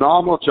does a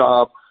phenomenal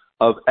job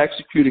of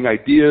executing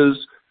ideas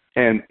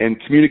and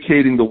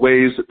communicating the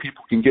ways that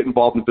people can get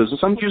involved in business.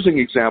 I'm using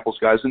examples,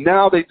 guys. And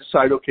now they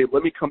decide, okay,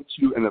 let me come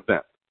to an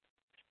event.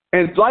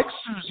 And like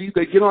Susie,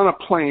 they get on a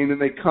plane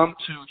and they come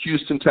to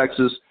Houston,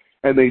 Texas,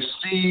 and they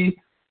see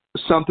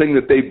something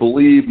that they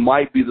believe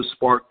might be the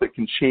spark that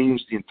can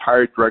change the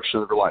entire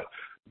direction of their life.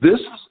 This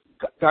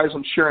is, guys,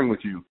 I'm sharing with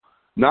you,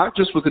 not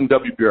just within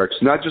WBRX,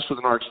 not just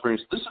within our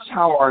experience. This is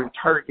how our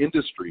entire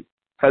industry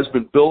has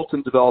been built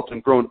and developed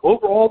and grown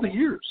over all the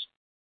years.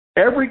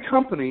 Every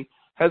company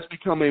has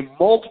become a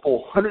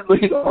multiple $100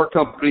 million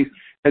company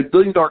and $1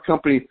 billion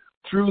company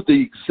through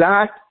the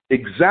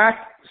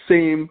exact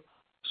same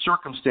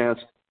circumstance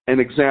and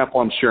example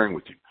I'm sharing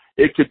with you.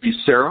 It could be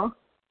Sarah.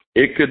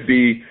 It could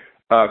be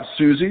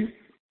Susie.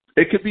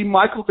 It could be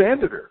Michael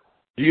Vanderveer.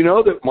 Do you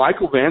know that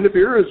Michael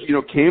Vanderveer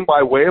came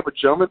by way of a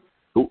gentleman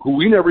who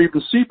we never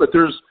even see, but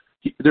there's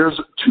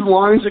two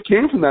lines that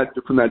came from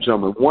that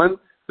gentleman. One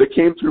that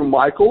came through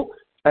Michael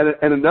and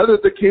another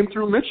that came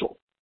through Mitchell.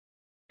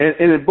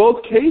 And in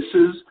both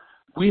cases,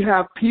 we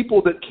have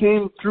people that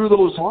came through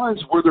those lines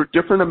where there are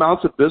different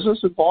amounts of business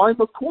and volume,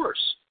 of course.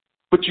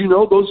 But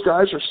those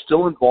guys are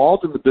still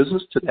involved in the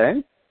business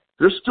today.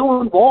 They're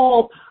still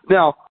involved.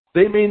 Now,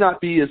 they may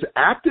not be as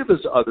active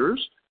as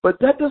others, but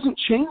that doesn't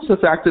change the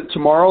fact that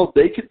tomorrow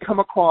they could come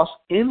across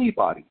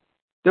anybody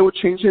that would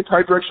change the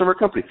entire direction of our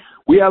company.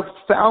 We have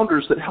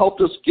founders that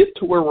helped us get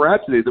to where we're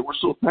at today that we're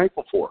so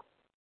thankful for.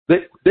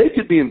 They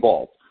could be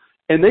involved,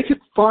 and they could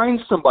find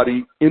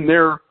somebody in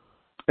their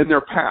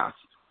path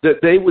that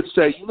they would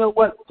say, you know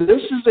what,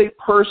 this is a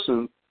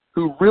person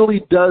who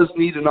really does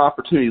need an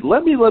opportunity.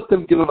 Let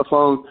them get on the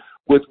phone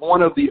with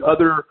one of the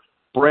other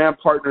brand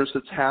partners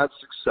that's had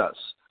success.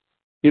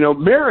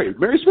 Mary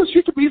Smith,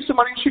 she could be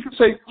somebody. She could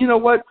say, you know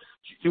what,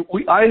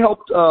 I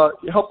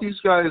helped these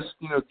guys,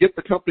 get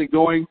the company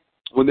going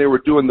when they were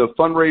doing the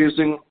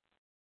fundraising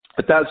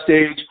at that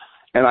stage.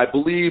 And I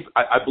believe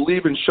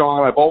in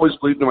Sean. I've always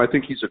believed in him. I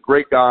think he's a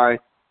great guy.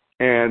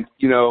 And,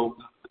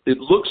 it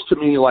looks to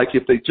me like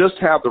if they just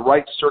have the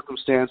right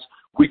circumstance,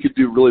 we could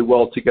do really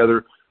well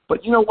together.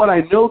 But you know what?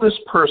 I know this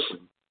person,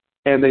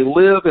 and they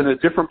live in a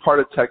different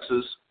part of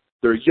Texas.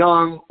 They're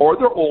young or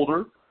they're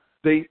older.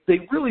 They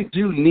really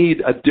do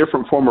need a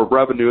different form of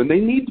revenue, and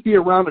they need to be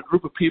around a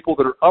group of people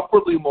that are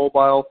upwardly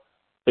mobile,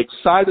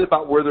 excited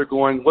about where they're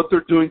going, what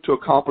they're doing to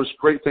accomplish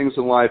great things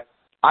in life.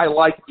 I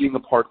like being a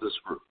part of this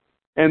group.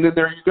 And then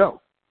there you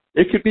go.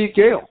 It could be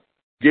Gail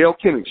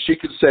Kinning. She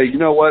could say, you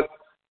know what,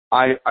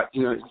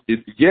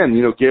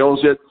 Gail's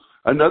yet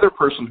another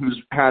person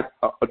who's had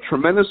a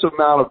tremendous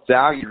amount of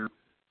value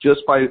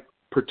just by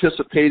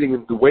participating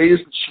in the ways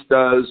that she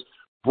does,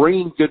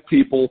 bringing good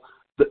people.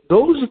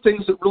 Those are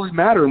things that really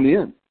matter in the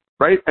end,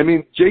 right? I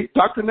mean,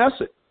 Dr.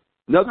 Nessick,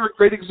 another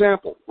great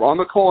example. We're on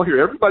the call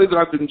here. Everybody that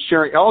I've been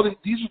sharing,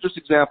 these are just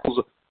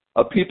examples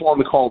of people on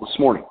the call this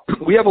morning.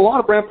 We have a lot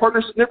of brand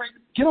partners that never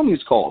get on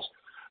these calls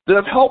that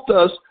have helped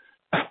us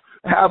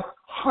have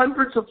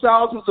hundreds of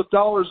thousands of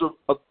dollars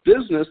of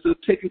business that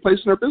have taken place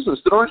in our business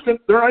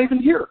they're not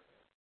even here.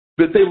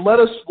 But they led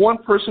us one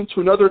person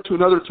to another, to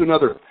another, to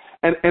another.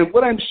 And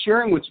what I'm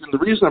sharing with you, and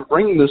the reason I'm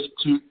bringing this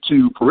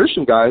to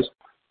fruition, guys,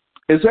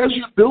 is as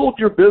you build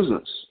your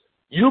business,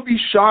 you'll be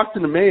shocked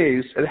and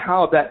amazed at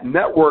how that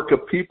network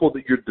of people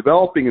that you're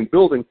developing and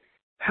building,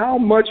 how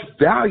much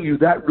value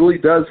that really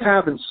does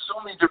have in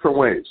so many different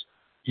ways.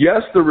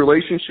 Yes, the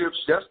relationships,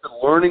 yes, the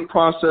learning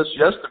process,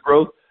 yes, the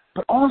growth,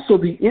 but also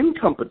the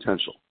income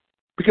potential.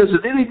 Because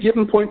at any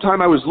given point in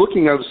time I was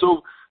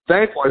so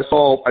thankful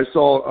I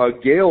saw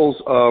Gail's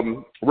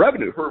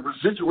revenue, her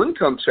residual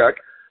income check,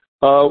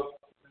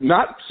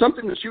 not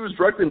something that she was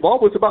directly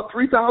involved with, about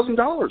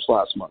 $3,000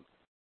 last month.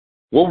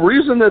 Well, the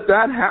reason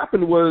that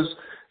happened was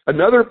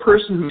another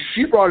person who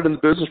she brought in the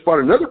business brought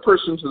another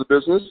person to the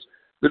business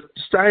that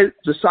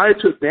decided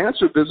to advance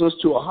her business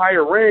to a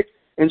higher rank,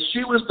 and she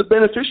was the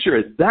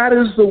beneficiary. That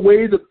is the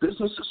way the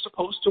business is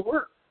supposed to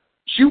work.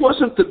 She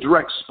wasn't the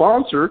direct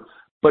sponsor,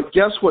 but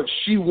guess what?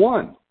 She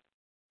won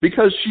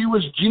because she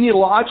was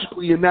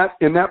genealogically in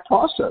that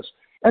process.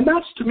 And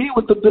that's, to me,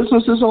 what the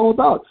business is all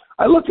about.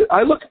 I look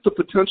at the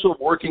potential of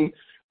working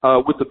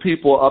with the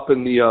people up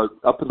in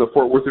the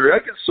Fort Worth area. I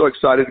get so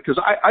excited because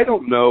I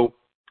don't know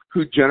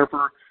who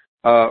Jennifer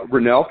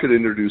Rennell could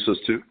introduce us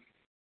to.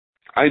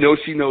 I know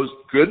she knows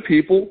good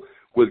people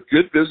with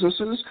good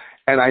businesses,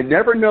 and I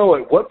never know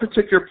at what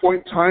particular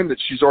point in time that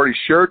she's already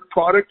shared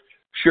product,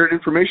 shared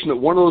information, that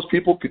one of those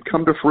people could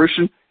come to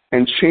fruition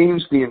and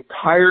change the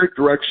entire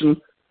direction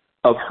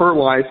of her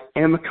life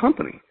and the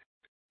company.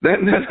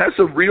 That's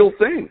a real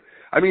thing.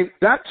 I mean,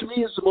 that to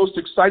me is the most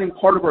exciting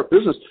part of our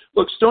business.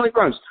 Look, Stony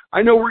Grimes,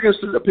 I know we're going to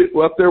sit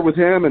up there with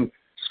him and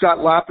Scott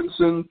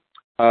Lappinson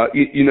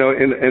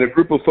and a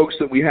group of folks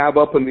that we have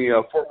up in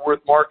the Fort Worth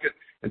market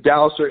in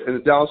the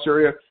Dallas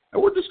area,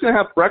 and we're just going to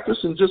have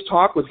breakfast and just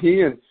talk with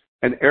he and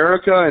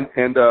Erica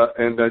and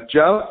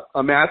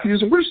Jeff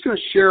Matthews, and we're just going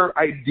to share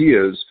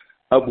ideas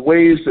of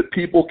ways that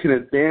people can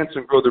advance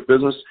and grow their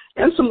business,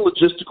 and some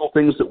logistical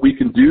things that we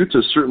can do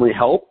to certainly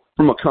help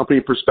from a company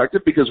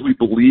perspective, because we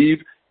believe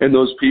in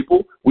those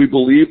people. We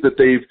believe that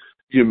they've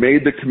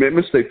made the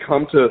commitments. They've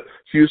come to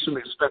Houston.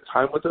 They've spent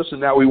time with us,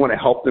 and now we want to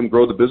help them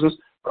grow the business.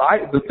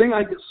 But the thing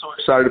I get so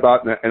excited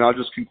about, and I'll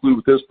just conclude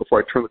with this before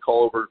I turn the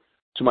call over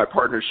to my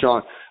partner,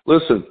 Sean.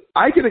 Listen,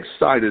 I get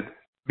excited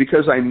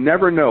because I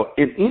never know.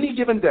 In any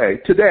given day,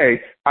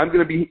 today, I'm going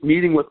to be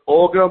meeting with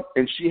Olga,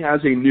 and she has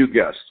a new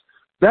guest.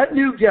 That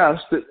new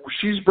guest that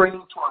she's bringing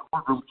to our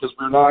boardroom, because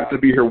we're not going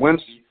to be here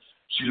Wednesday,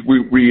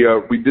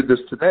 we did this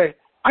today.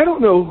 I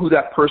don't know who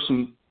that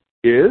person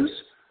is,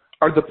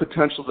 or the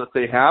potential that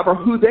they have, or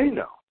who they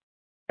know.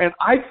 And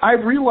I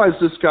realized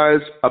this, guys,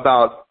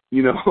 about,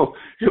 it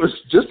was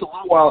just a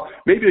little while,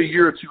 maybe a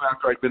year or two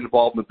after I'd been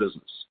involved in the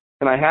business.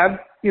 And I had,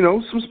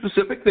 some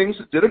specific things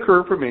that did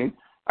occur for me.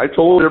 I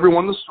told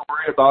everyone the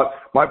story about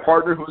my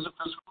partner who was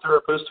a physical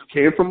therapist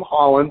who came from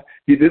Holland.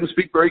 He didn't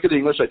speak very good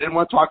English. I didn't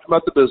want to talk to him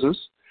about the business.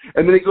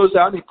 And then he goes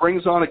out and he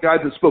brings on a guy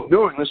that spoke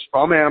no English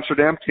from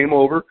Amsterdam, came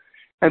over,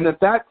 and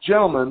that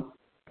gentleman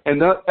and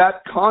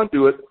that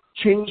conduit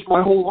changed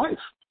my whole life,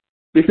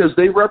 because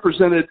they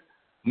represented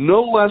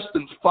no less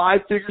than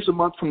 5 figures a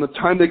month from the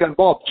time they got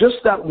involved. Just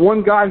that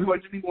one guy who I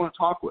didn't even want to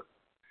talk with.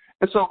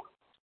 And so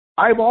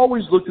I've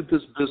always looked at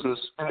this business,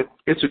 and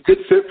it's a good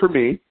fit for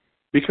me,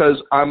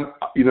 because I'm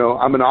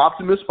an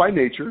optimist by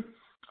nature.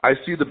 I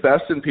see the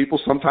best in people.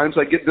 Sometimes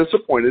I get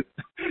disappointed.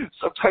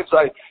 Sometimes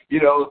I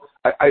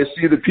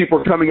see that people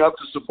are coming up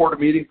to support a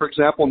meeting, for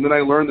example, and then I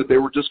learn that they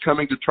were just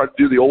coming to try to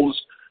do the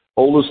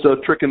oldest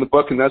trick in the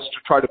book, and that's to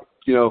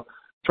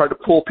try to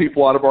pull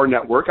people out of our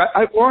network.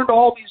 I've learned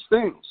all these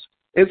things.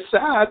 It's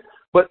sad,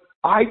 but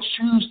I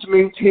choose to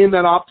maintain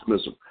that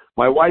optimism.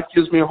 My wife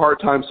gives me a hard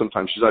time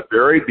sometimes. She's like,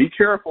 Barry, be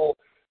careful.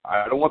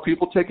 I don't want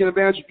people taking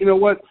advantage. You know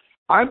what?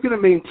 I'm going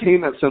to maintain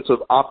that sense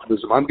of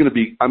optimism. I'm going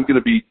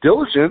to be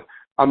diligent.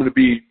 I'm going to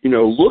be,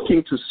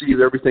 looking to see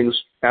that everything's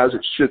as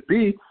it should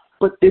be.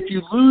 But if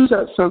you lose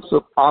that sense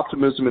of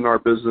optimism in our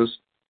business,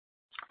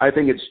 I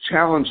think it's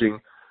challenging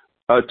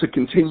to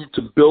continue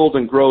to build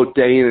and grow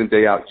day in and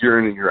day out, year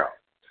in and year out.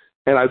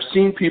 And I've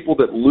seen people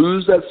that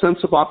lose that sense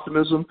of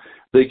optimism.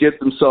 They get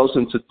themselves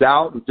into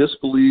doubt and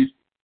disbelief,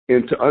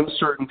 into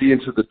uncertainty,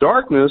 into the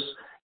darkness,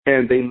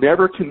 and they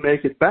never can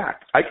make it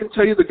back. I can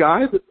tell you the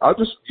guy that I'll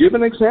just give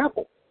an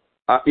example.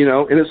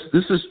 And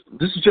this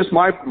is just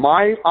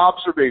my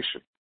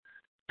observation.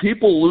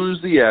 People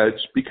lose the edge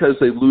because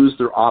they lose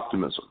their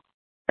optimism,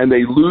 and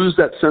they lose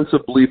that sense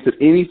of belief that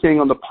anything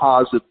on the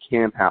positive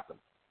can happen,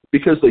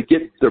 because they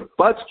get their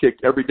butts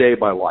kicked every day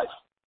by life.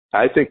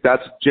 I think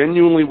that's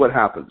genuinely what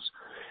happens.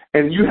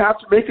 And you have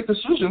to make a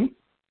decision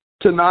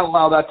to not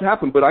allow that to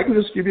happen. But I can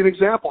just give you an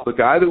example. The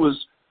guy that was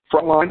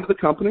frontline to the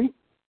company,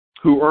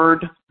 who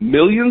earned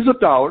millions of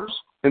dollars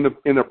in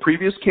a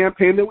previous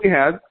campaign that we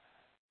had,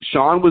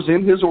 Sean was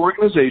in his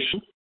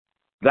organization.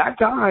 That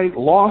guy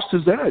lost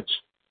his edge.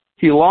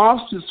 He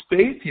lost his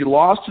faith. He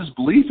lost his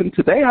belief. And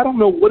today, I don't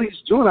know what he's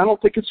doing. I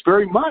don't think it's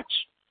very much.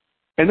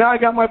 And now I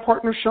got my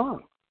partner,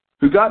 Sean,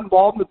 who got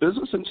involved in the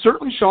business. And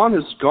certainly Sean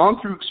has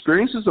gone through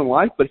experiences in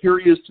life, but here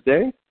he is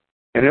today.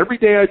 And every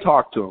day I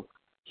talk to him,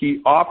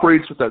 he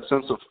operates with that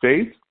sense of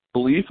faith,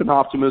 belief, and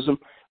optimism.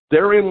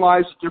 Therein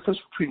lies the difference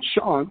between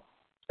Sean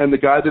and the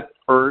guy that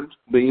earned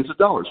millions of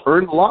dollars,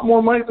 earned a lot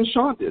more money than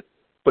Sean did.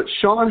 But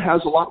Sean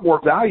has a lot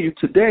more value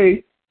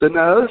today than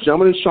that other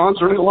gentleman, and Sean's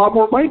earning a lot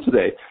more money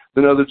today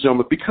than other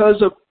gentlemen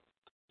because of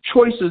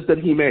choices that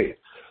he made.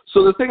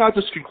 So the thing I'll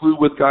just conclude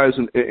with, guys,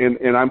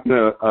 and I'm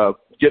going to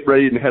get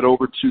ready and head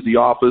over to the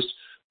office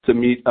to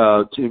meet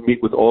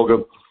with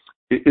Olga,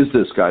 is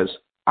this, guys.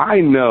 I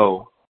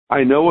know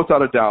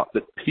without a doubt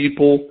that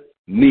people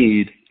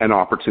need an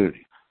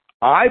opportunity.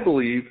 I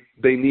believe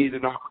they need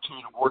an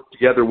opportunity to work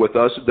together with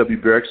us at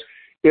WBRX.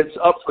 It's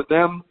up to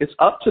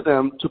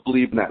them to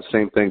believe in that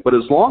same thing. But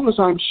as long as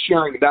I'm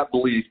sharing that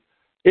belief,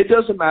 it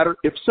doesn't matter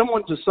if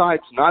someone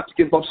decides not to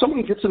get involved.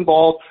 Someone gets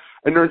involved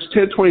and earns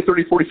 $10, $20,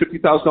 $30,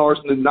 $40, $50,000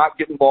 and then not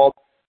get involved.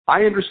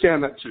 I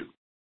understand that too.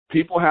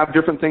 People have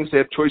different things. They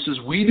have choices.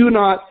 We do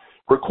not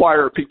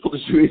require people to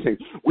do anything.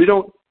 We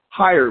don't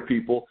hire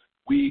people.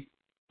 We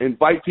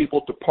invite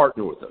people to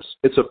partner with us.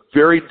 It's a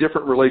very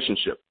different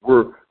relationship.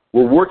 We're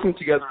working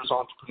together as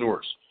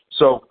entrepreneurs.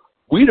 So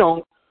we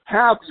don't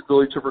have the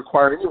ability to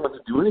require anyone to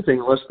do anything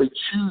unless they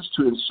choose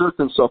to insert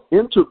themselves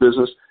into a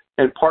business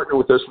and partner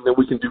with us, and then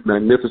we can do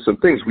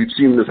magnificent things. We've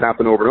seen this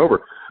happen over and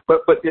over.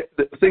 But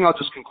the thing I'll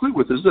just conclude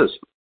with is this.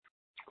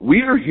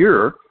 We are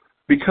here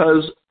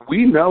because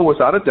we know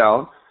without a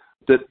doubt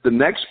that the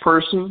next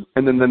person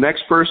and then the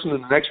next person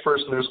and the next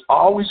person, there's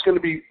always going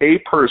to be a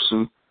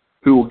person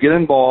who will get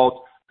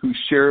involved who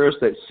shares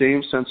that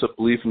same sense of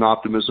belief and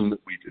optimism that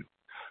we do,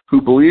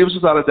 who believes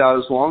without a doubt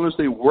as long as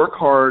they work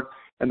hard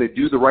and they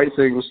do the right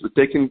things, that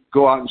they can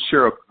go out and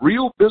share a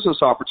real business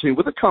opportunity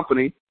with a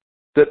company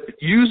that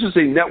uses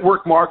a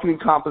network marketing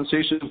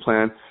compensation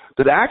plan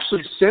that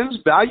actually sends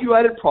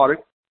value-added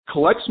product,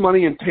 collects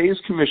money and pays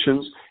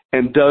commissions,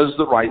 and does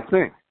the right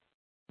thing.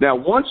 Now,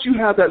 once you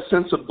have that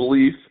sense of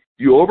belief,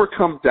 you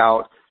overcome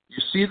doubt, you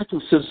see the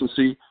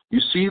consistency, you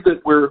see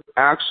that we're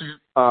actually,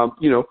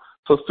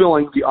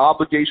 fulfilling the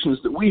obligations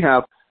that we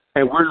have,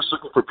 and we're just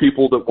looking for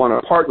people that want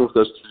to partner with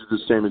us to do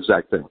the same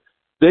exact thing.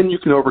 Then you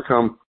can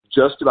overcome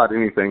just about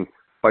anything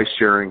by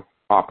sharing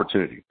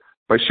opportunity.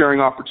 By sharing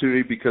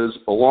opportunity, because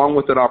along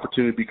with that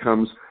opportunity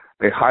becomes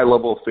a high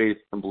level of faith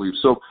and belief.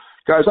 So,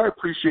 guys, I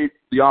appreciate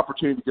the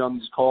opportunity to get on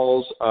these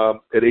calls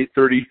at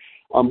 8:30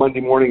 on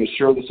Monday morning and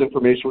share this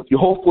information with you.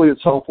 Hopefully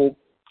it's helpful.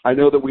 I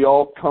know that we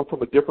all come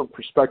from a different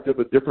perspective,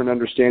 a different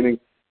understanding,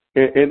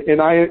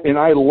 and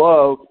I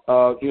love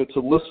to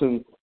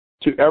listen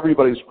to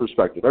everybody's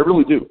perspective. I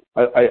really do.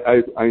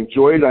 I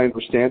enjoy it. I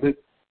understand it,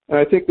 and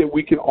I think that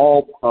we can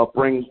all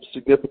bring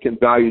significant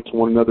value to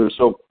one another.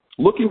 So,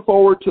 looking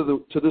forward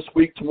to this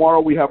week. Tomorrow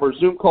we have our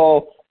Zoom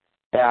call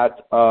at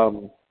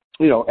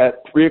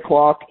 3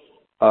 o'clock,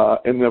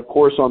 and then of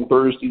course on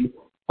Thursday.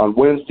 On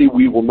Wednesday,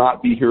 we will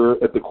not be here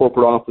at the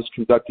corporate office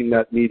conducting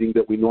that meeting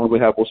that we normally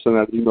have. We'll send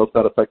out an email to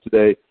that effect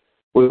today.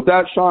 With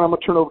that, Sean, I'm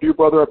going to turn over to you,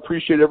 brother. I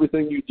appreciate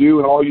everything you do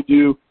and all you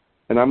do,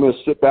 and I'm going to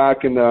sit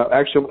back and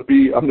actually I'm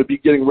going to be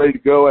getting ready to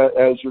go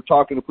as you're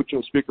talking to put you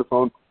on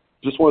speakerphone.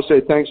 Just want to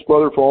say thanks,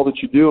 brother, for all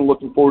that you do, and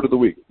looking forward to the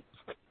week.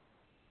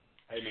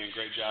 Hey, man,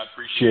 great job.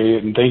 Appreciate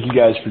it, and thank you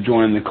guys for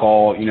joining the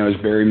call.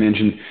 As Barry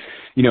mentioned,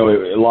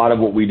 a lot of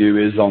what we do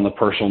is on the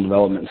personal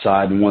development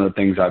side, and one of the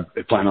things I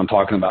plan on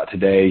talking about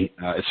today,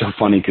 it's so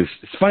funny because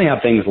it's funny how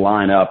things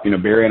line up.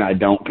 Barry and I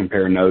don't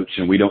compare notes,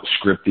 and we don't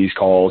script these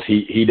calls.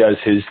 He does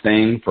his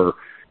thing for,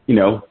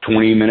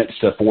 20 minutes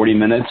to 40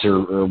 minutes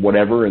or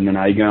whatever, and then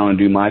I go on and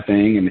do my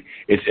thing, and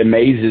it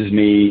amazes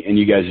me, and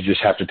you guys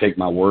just have to take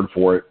my word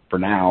for it for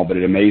now, but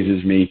it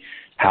amazes me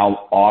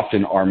how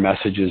often our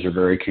messages are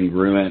very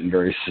congruent and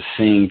very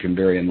succinct and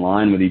very in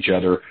line with each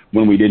other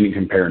when we didn't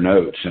compare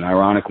notes. And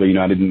ironically,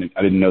 I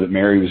didn't know that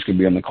Mary was going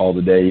to be on the call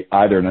today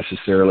either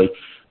necessarily.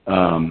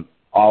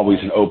 Always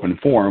an open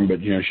forum, but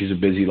she's a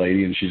busy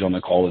lady and she's on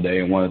the call today.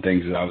 And one of the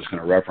things that I was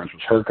going to reference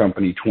was her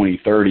company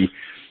 2030,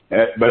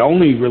 but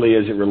only really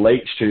as it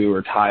relates to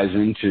or ties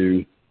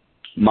into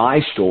my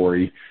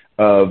story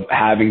of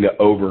having to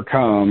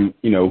overcome,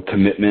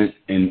 commitment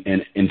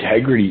and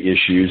integrity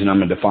issues. And I'm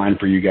going to define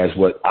for you guys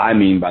what I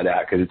mean by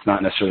that, because it's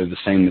not necessarily the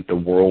same that the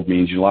world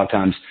means. A lot of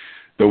times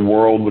the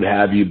world would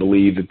have you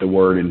believe that the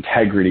word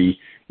integrity,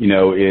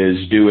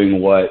 is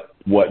doing what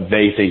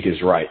they think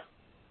is right.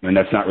 And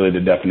that's not really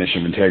the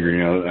definition of integrity.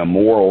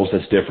 Morals,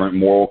 that's different.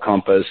 Moral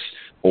compass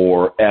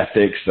or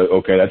ethics,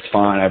 okay, that's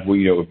fine.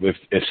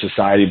 If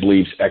society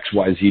believes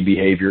XYZ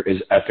behavior is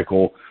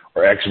ethical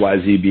or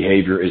XYZ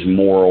behavior is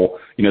moral,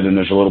 then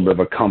there's a little bit of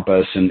a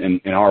compass in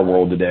our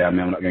world today. I'm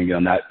not going to get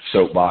on that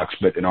soapbox,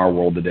 but in our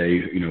world today,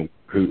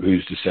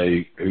 who's to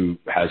say who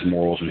has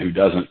morals and who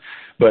doesn't?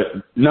 But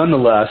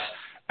nonetheless,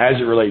 as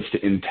it relates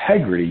to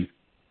integrity,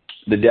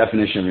 the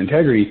definition of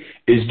integrity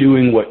is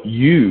doing what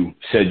you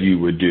said you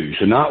would do.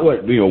 So not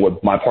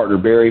what my partner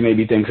Barry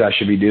maybe thinks I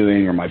should be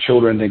doing, or my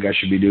children think I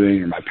should be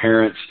doing, or my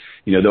parents.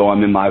 Though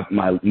I'm in my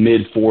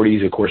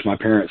mid-40s, of course, my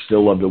parents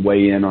still love to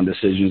weigh in on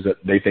decisions that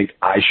they think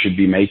I should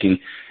be making.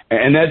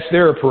 And that's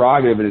their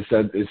prerogative, and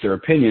it's their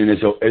opinion.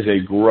 As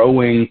a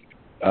growing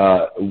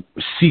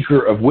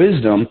seeker of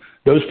wisdom,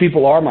 those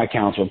people are my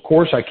counsel. Of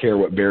course I care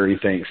what Barry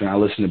thinks, and I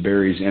listen to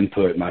Barry's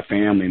input, my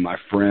family, my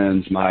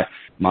friends,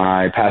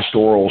 my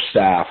pastoral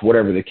staff,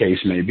 whatever the case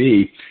may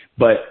be.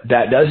 But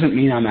that doesn't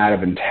mean I'm out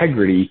of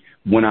integrity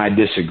when I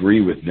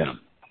disagree with them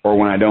or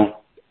when I don't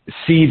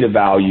see the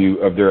value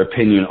of their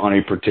opinion on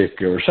a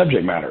particular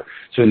subject matter.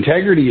 So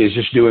integrity is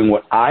just doing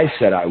what I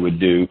said I would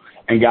do.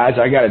 And guys,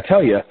 I got to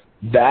tell you,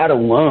 that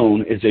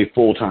alone is a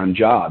full-time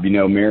job.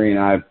 Mary and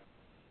I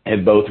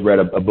have both read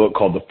a book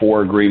called The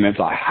Four Agreements.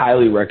 I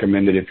highly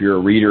recommend it if you're a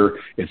reader.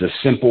 It's a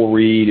simple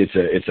read.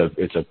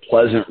 It's a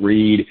pleasant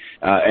read.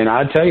 And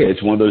I tell you,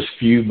 it's one of those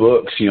few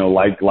books,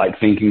 like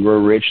Think and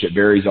Grow Rich that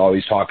Barry's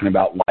always talking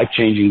about,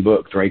 life-changing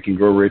book. Think and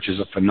Grow Rich is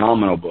a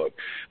phenomenal book.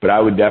 But I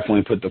would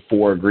definitely put The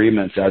Four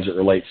Agreements as it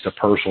relates to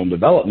personal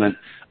development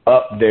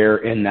up there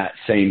in that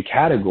same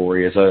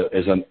category as a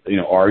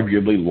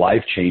arguably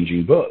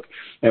life-changing book.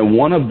 And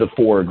one of the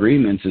four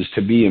agreements is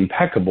to be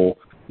impeccable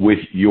with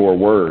your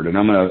word. And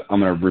I'm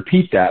gonna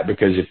repeat that,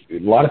 because a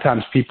lot of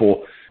times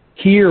people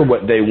hear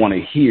what they want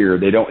to hear.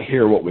 They don't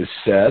hear what was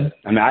said.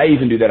 I mean, I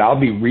even do that. I'll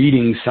be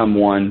reading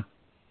someone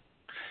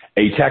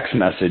a text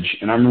message,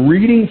 and I'm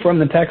reading from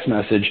the text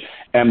message,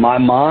 and my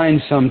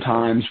mind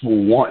sometimes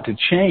will want to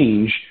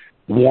change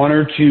one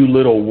or two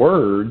little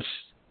words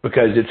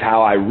because it's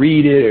how I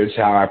read it, it's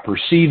how I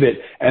perceive it,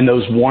 and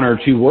those one or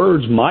two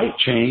words might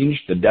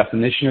change the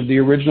definition of the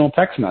original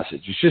text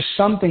message. It's just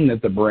something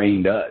that the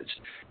brain does.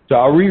 So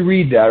I'll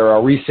reread that, or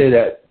I'll re-say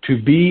that: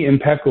 to be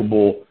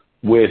impeccable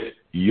with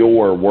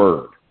your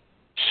word.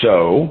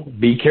 So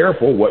be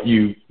careful what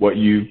you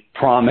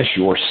promise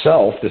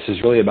yourself. This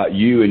is really about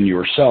you and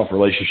yourself,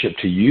 relationship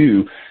to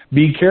you.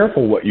 Be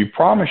careful what you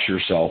promise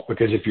yourself,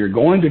 because if you're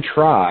going to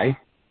try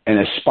and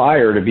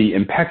aspire to be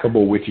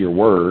impeccable with your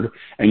word,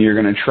 and you're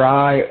going to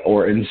try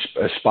or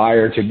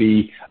aspire to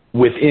be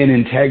within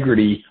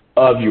integrity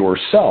of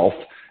yourself,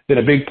 then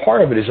a big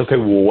part of it is, okay,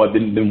 well, what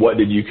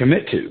did you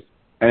commit to?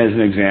 And as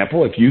an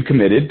example, if you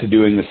committed to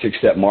doing the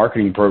 6-step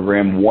marketing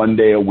program one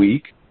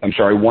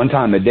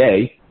time a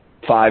day,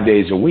 5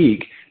 days a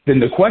week, then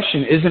the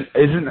question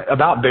isn't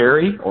about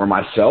Barry or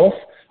myself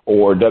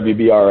or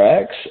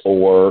WBRX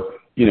or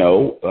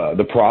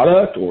the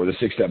product or the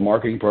 6-step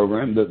marketing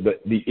program.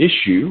 The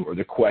issue or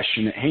the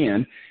question at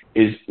hand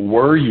is,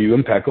 were you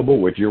impeccable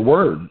with your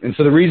word? And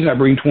so the reason I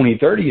bring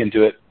 2030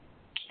 into it,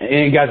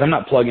 and guys, I'm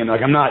not plugging,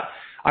 I'm not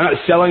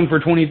selling for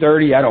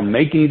 2030. I don't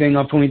make anything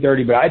off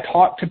 2030, but I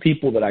talk to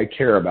people that I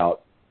care about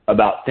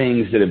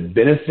things that have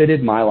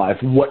benefited my life,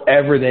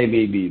 whatever they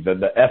may be.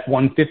 The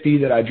F-150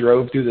 that I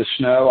drove through the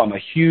snow, I'm a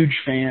huge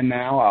fan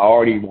now. I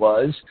already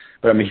was,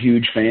 but I'm a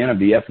huge fan of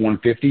the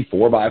F-150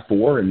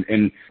 4x4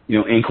 in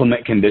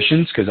inclement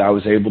conditions, because I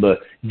was able to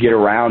get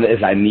around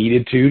as I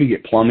needed to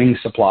get plumbing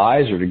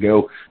supplies or to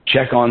go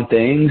check on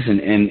things.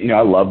 And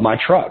I love my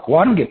truck. Well,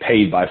 I don't get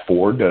paid by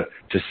Ford to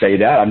say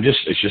that.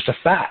 It's just a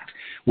fact.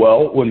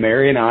 Well, when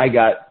Mary and I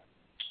got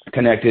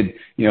connected,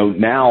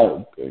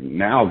 now,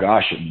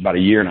 gosh, about a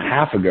year and a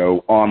half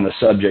ago on the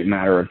subject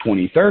matter of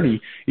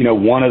 2030,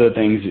 one of the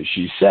things that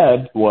she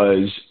said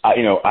was,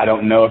 I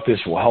don't know if this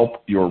will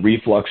help your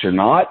reflux or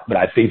not, but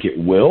I think it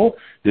will.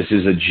 This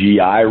is a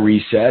GI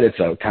reset. It's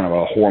a kind of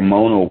a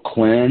hormonal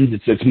cleanse.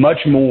 It's much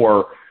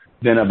more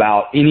than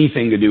about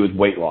anything to do with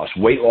weight loss.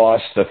 Weight loss,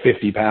 the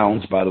 50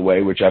 pounds, by the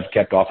way, which I've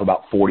kept off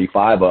about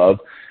 45 of,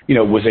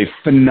 was a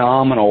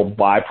phenomenal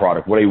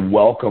byproduct. What a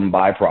welcome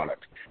byproduct.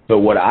 But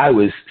what I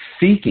was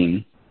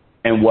seeking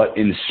and what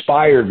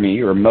inspired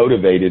me or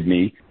motivated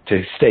me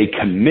to stay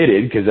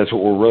committed, because that's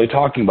what we're really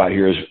talking about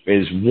here,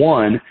 is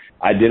one,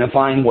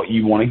 identifying what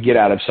you want to get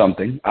out of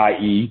something,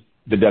 i.e.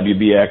 the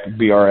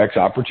WBRX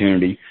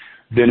opportunity,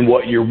 then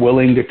what you're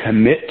willing to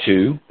commit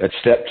to, that's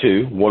step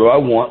 2. What do I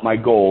want? My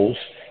goals.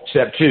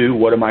 Step 2,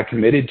 what am I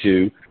committed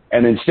to?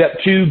 And then step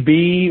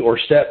 2B or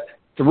step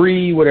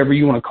 3, whatever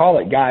you want to call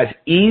it, guys,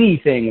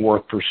 anything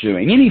worth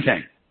pursuing,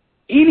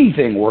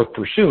 anything worth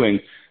pursuing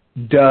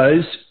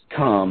does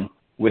come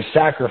with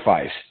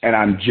sacrifice. And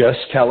I'm just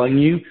telling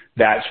you,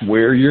 that's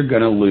where you're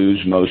going to lose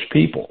most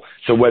people.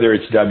 So whether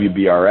it's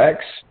WBRX,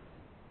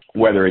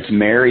 whether it's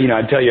Mary,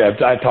 I tell you,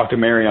 I talk to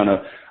Mary on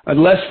a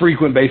less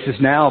frequent basis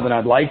now than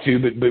I'd like to,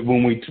 but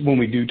when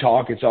we do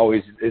talk, it's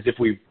always as if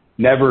we've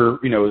never,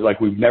 like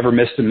we've never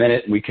missed a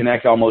minute, and we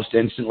connect almost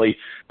instantly.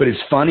 But it's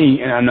funny,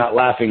 and I'm not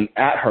laughing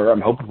at her,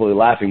 I'm hopefully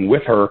laughing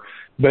with her,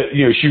 but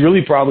she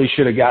really probably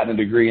should have gotten a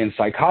degree in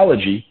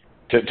psychology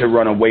to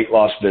run a weight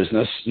loss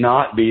business,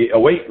 not be a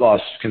weight loss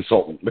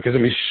consultant. Because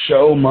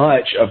so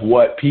much of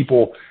what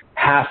people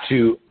have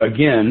to,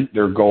 again,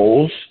 their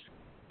goals,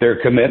 their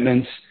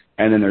commitments,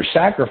 and then their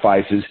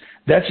sacrifices,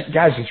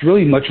 it's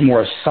really much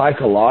more a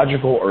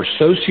psychological or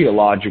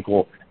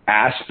sociological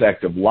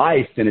aspect of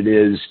life than it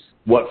is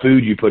what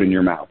food you put in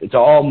your mouth. It's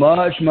all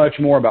much, much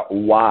more about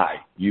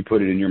why you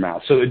put it in your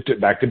mouth. So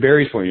back to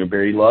Barry's point,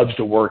 Barry loves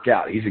to work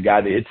out. He's a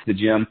guy that hits the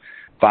gym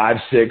 5,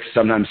 6,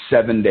 sometimes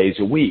 7 days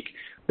a week.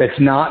 That's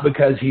not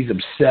because he's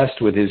obsessed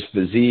with his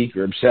physique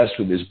or obsessed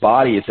with his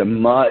body. It's a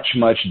much,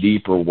 much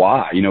deeper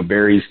why.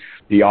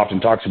 He often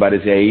talks about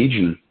his age,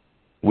 and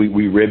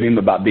we rib him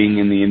about being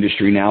in the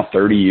industry now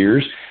 30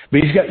 years.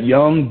 But he's got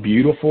young,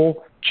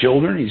 beautiful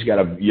children. He's got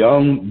a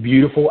young,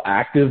 beautiful,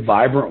 active,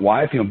 vibrant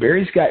wife.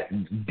 Barry's got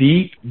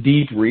deep,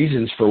 deep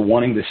reasons for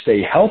wanting to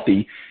stay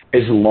healthy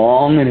as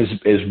long and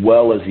as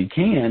well as he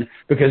can,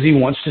 because he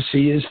wants to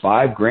see his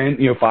 5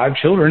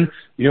 children,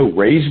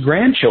 raise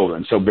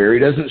grandchildren. So Barry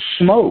doesn't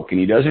smoke, and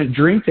he doesn't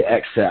drink to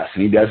excess,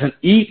 and he doesn't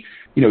eat,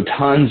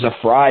 tons of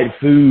fried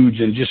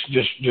foods and just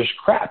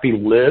crap. He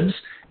lives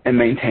and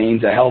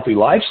maintains a healthy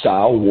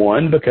lifestyle,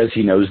 one, because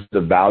he knows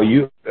the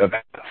value of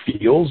how it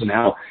feels and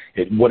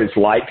what it's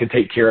like to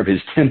take care of his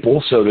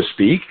temple, so to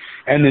speak,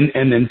 and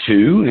then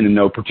 2, in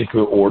no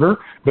particular order,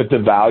 but the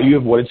value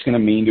of what it's going to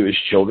mean to his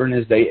children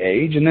as they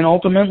age, and then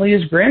ultimately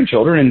his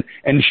grandchildren,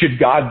 and should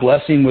God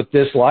bless him with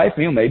this life,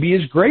 maybe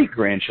his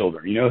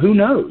great-grandchildren, who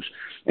knows?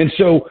 And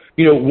so,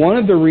 one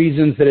of the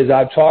reasons that as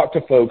I've talked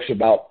to folks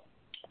about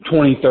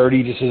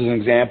 2030, just as an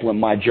example in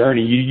my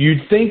journey,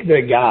 you'd think that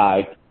a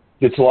guy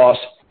that's lost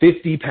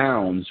 50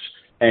 pounds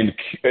and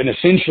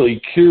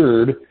essentially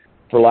cured,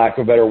 for lack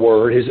of a better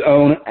word, his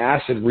own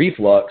acid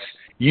reflux,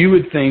 you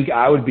would think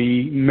I would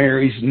be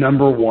Mary's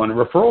number 1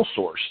 referral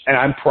source. And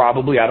I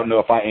don't know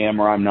if I am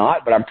or I'm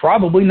not, but I'm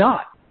probably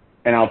not.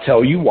 And I'll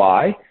tell you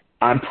why.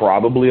 I'm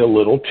probably a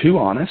little too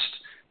honest,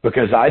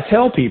 because I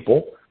tell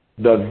people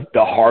the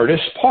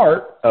hardest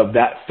part of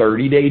that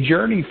 30-day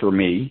journey for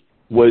me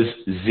was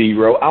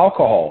 0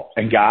 alcohol.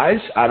 And guys,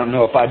 I don't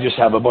know if I just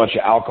have a bunch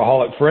of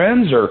alcoholic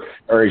friends or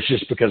it's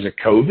just because of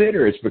COVID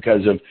or it's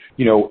because of,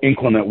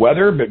 inclement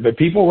weather. But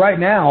people right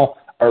now,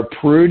 are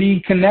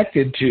pretty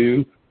connected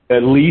to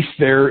at least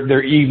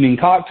their evening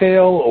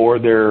cocktail or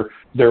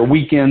their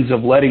weekends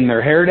of letting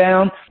their hair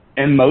down.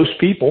 And most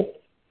people,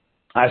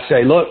 I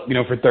say, look,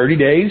 for 30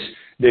 days,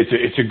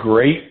 it's a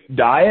great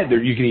diet.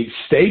 You can eat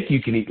steak,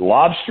 you can eat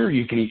lobster,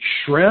 you can eat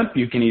shrimp,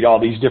 you can eat all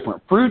these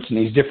different fruits and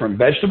these different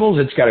vegetables.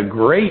 It's got a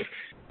great,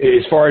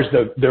 as far as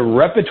the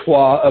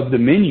repertoire of the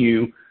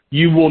menu,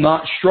 you will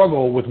not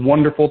struggle with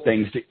wonderful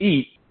things to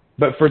eat.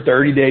 But for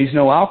 30 days,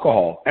 no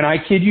alcohol. And I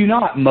kid you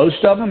not,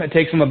 most of them, it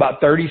takes them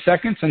about 30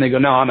 seconds, and they go,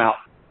 no, I'm out.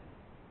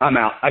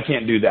 I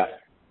can't do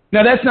that.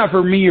 Now, that's not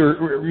for me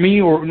or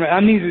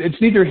it's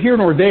neither here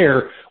nor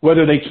there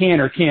whether they can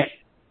or can't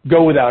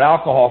go without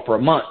alcohol for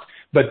a month.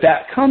 But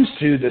that comes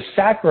to the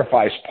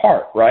sacrifice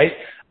part, right?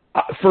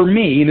 For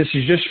me, this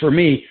is just for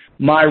me,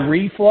 my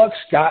reflux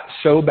got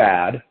so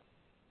bad,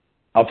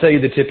 I'll tell you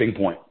the tipping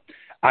point.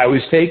 I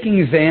was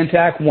taking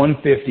Zantac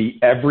 150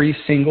 every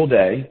single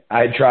day.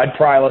 I had tried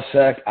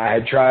Prilosec. I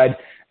had tried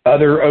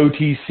other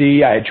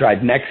OTC. I had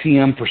tried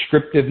Nexium,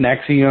 prescriptive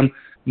Nexium.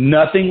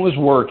 Nothing was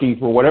working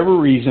for whatever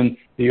reason.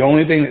 The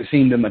only thing that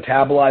seemed to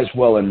metabolize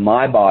well in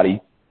my body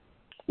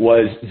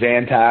was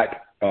Zantac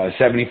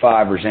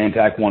 75 or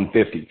Zantac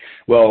 150.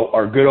 Well,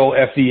 our good old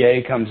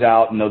FDA comes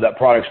out, and though that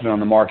product's been on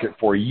the market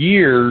for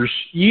years,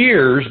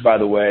 by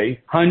the way,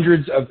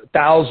 hundreds of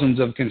thousands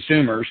of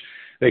consumers,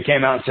 they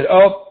came out and said,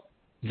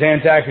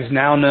 Zantac is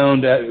now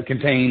known to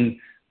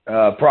contain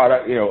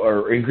product,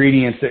 or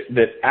ingredients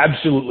that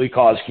absolutely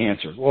cause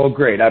cancer. Well,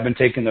 great. I've been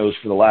taking those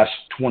for the last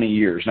 20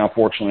 years. Now,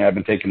 fortunately, I've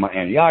been taking my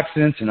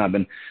antioxidants, and I've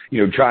been,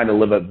 trying to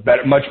live a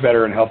much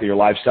better and healthier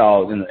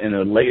lifestyle in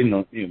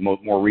the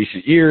more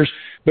recent years.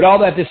 But all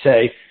that to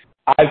say,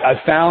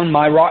 I found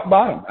my rock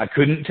bottom. I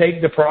couldn't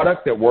take the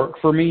product that worked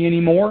for me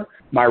anymore.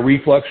 My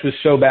reflux was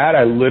so bad,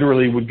 I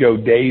literally would go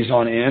days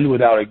on end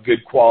without a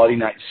good quality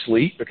night's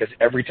sleep, because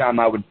every time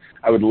I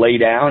would lay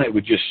down, it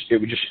would just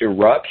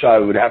erupt. So I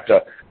would have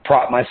to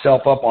prop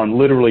myself up on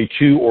literally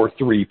 2 or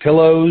 3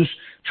 pillows,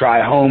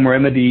 try home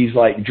remedies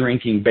like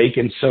drinking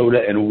baking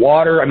soda and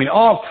water. I mean,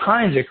 all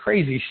kinds of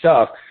crazy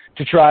stuff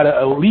to try to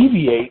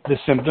alleviate the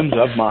symptoms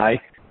of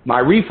my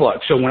reflux.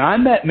 So when I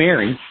met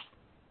Mary,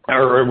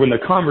 or when the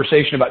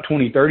conversation about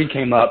 2030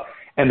 came up,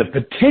 and the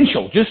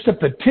potential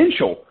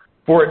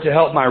for it to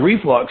help my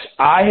reflux,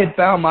 I had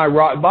found my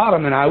rock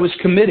bottom, and I was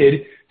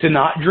committed to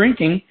not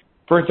drinking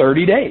for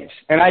 30 days.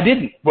 And I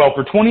didn't. Well,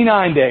 for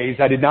 29 days,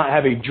 I did not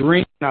have a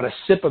drink, not a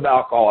sip of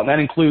alcohol. And that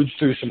includes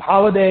through some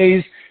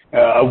holidays,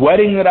 a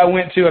wedding that I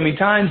went to. I mean,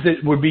 times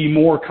that would be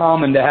more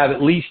common to have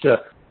at least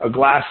a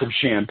glass of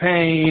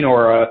champagne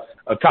or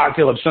a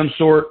cocktail of some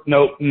sort.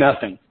 Nope,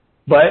 nothing.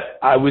 But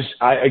I was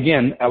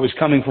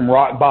coming from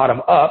rock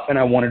bottom up, and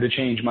I wanted to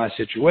change my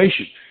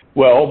situation.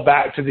 Well,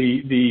 back to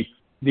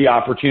the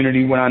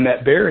opportunity when I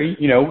met Barry,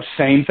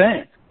 same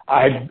thing.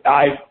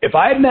 If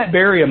I had met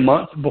Barry a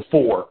month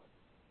before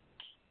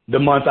the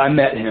month I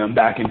met him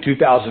back in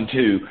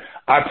 2002,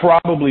 I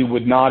probably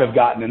would not have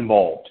gotten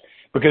involved,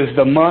 because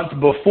the month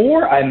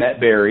before I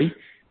met Barry,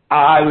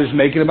 I was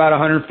making about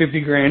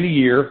 $150,000 a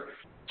year,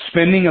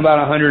 spending about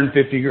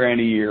 $150,000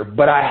 a year,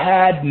 but I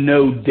had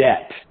no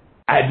debt.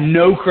 I had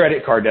no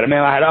credit card debt. I mean,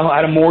 I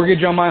had a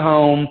mortgage on my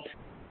home.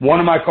 One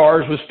of my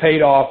cars was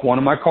paid off. One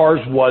of my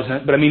cars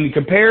wasn't. But I mean,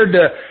 compared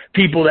to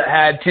people that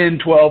had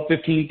 $10,000,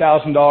 $12,000,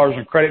 $15,000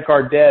 in credit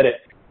card debt at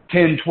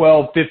 10,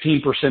 12,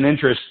 15%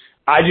 interest,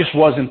 I just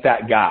wasn't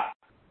that guy.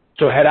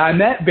 So had I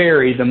met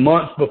Barry the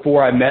month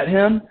before I met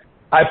him,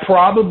 I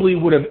probably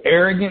would have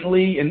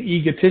arrogantly and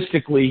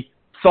egotistically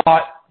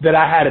thought that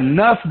I had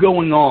enough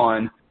going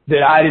on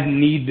that I didn't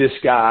need this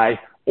guy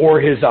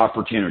or his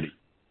opportunity.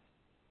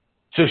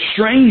 So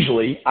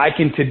strangely, I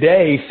can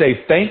today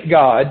say, thank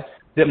God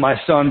that my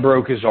son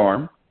broke his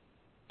arm.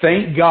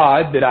 Thank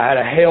God that I had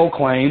a hail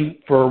claim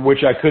for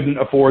which I couldn't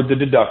afford the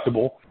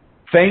deductible.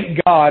 Thank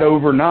God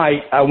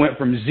overnight I went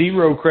from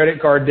 0 credit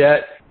card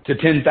debt to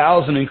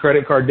 $10,000 in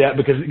credit card debt,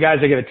 because, guys,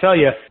 I got to tell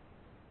you,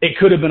 it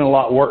could have been a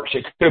lot worse.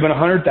 It could have been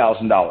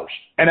 $100,000,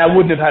 and I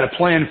wouldn't have had a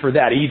plan for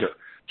that either.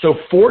 So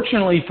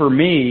fortunately for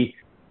me,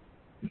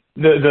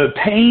 the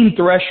pain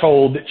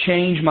threshold that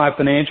changed my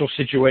financial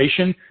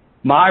situation,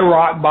 my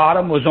rock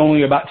bottom was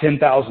only about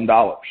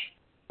 $10,000.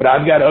 But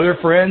I've got other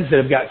friends that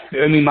have got,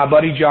 my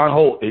buddy John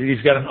Holt,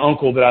 he's got an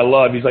uncle that I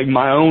love. He's like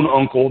my own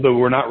uncle, though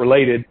we're not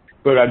related,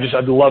 but I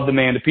love the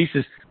man to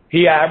pieces.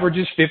 He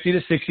averages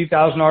 $50,000 to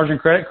 $60,000 in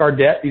credit card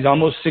debt. He's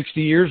almost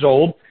 60 years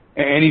old,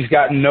 and he's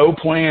got no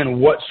plan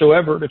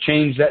whatsoever to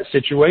change that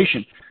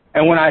situation.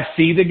 And when I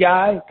see the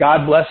guy,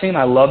 God bless him,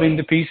 I love him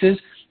to pieces,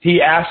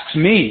 he asks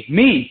me,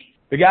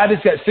 the guy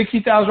that's got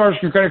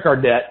 $60,000 in credit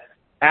card debt,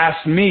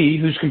 asks me,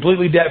 who's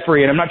completely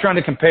debt-free, and I'm not trying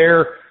to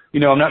compare,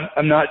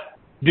 I'm not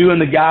doing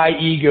the guy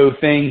ego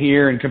thing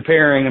here and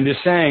comparing. I'm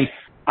just saying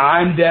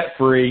I'm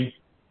debt-free.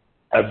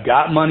 I've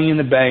got money in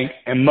the bank,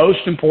 and most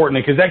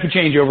importantly, because that could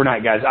change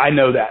overnight, guys. I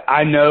know that.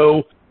 I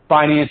know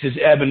finances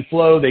ebb and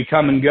flow. They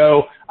come and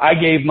go. I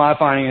gave my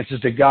finances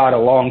to God a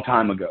long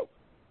time ago.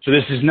 So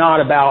this is not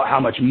about how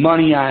much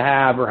money I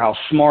have or how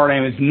smart I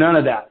am. It's none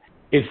of that.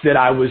 It's that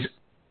I was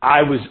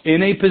I was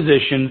in a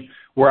position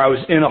where I was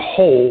in a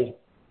hole.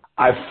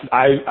 I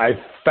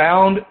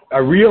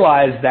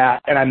realized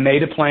that, and I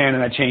made a plan,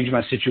 and I changed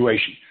my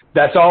situation.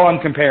 That's all I'm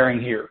comparing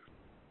here.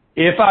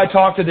 If I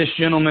talked to this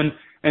gentleman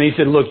and he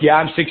said, look, yeah,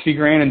 I'm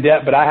 $60,000 in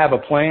debt, but I have a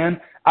plan,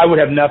 I would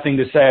have nothing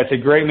to say. I'd say,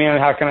 great, man,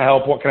 how can I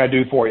help? What can I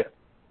do for you?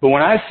 But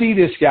when I see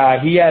this guy,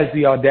 he has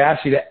the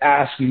audacity to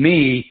ask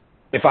me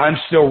if I'm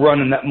still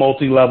running that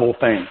multi-level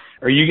thing.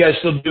 Are you guys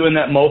still doing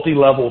that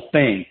multi-level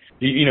thing?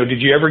 You know,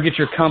 did you ever get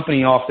your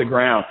company off the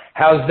ground?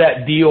 How's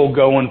that deal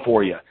going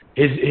for you?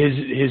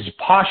 His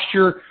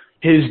posture,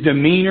 his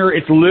demeanor,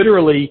 it's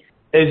literally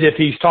as if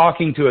he's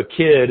talking to a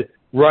kid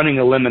running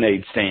a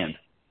lemonade stand.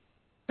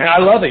 And I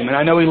love him, and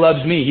I know he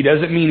loves me. He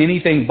doesn't mean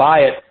anything by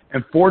it.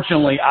 And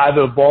fortunately, I've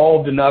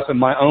evolved enough in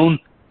my own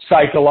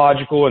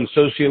psychological and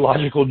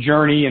sociological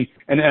journey,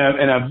 and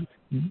I've,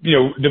 you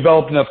know,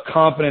 developed enough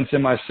confidence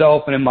in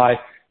myself and in my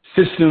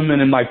system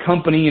and in my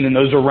company and in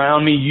those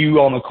around me, you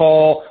on the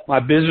call, my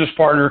business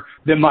partner,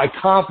 that my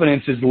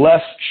confidence is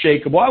less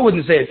shakable. I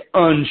wouldn't say it's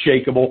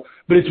unshakable,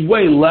 but it's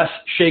way less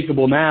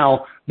shakable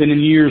now than in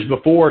years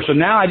before. So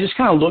now I just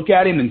kind of look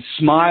at him and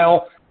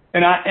smile,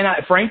 and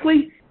I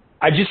frankly,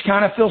 I just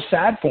kind of feel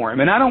sad for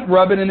him. And I don't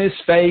rub it in his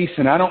face,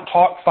 and I don't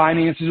talk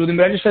finances with him,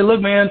 but I just say,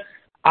 look, man,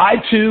 I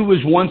too was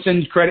once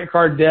in credit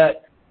card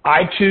debt.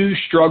 I too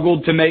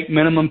struggled to make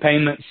minimum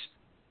payments.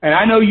 And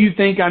I know you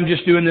think I'm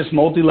just doing this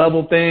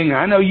multi-level thing.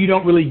 I know you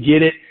don't really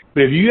get it.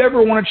 But if you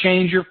ever want to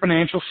change your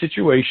financial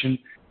situation,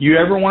 you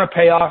ever want to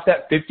pay off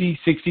that $50,000,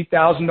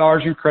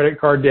 $60,000 in credit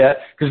card debt,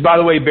 because, by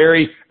the way,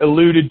 Barry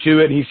alluded to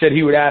it, and he said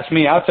he would ask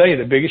me. I'll tell you,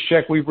 the biggest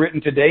check we've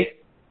written to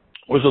date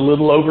was a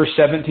little over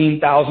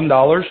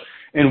 $17,000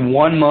 in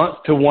 1 month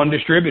to one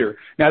distributor.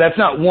 Now, that's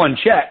not one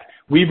check.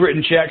 We've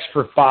written checks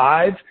for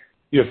 5,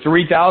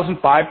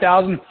 $3,000,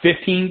 $5,000,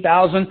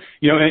 $15,000,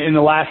 in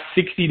the last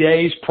 60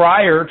 days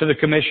prior to the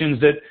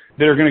commissions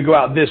that are going to go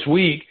out this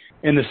week.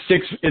 In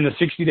the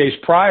 60 days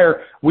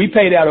prior, we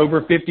paid out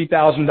over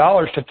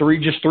 $50,000 to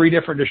just three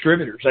different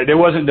distributors. It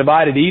wasn't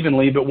divided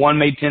evenly, but one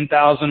made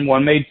 $10,000,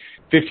 one made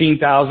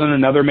 $15,000,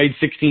 another made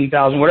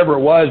 $16,000, whatever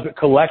it was. But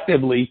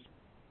collectively,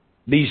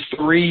 these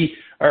 3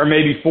 or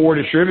maybe 4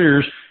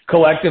 distributors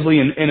collectively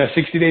in a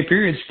 60-day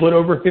period split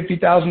over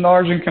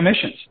 $50,000 in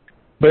commissions.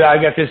 But I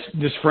got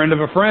this friend of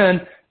a friend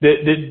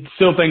that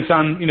still thinks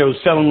I'm,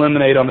 selling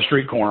lemonade on the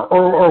street corner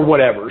or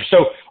whatever.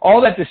 So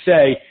all that to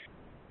say,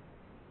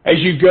 as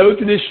you go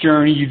through this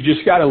journey, you've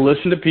just got to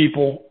listen to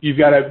people. You've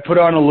got to put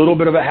on a little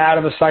bit of a hat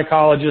of a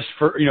psychologist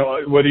for,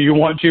 whether you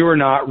want to or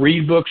not.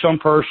 Read books on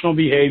personal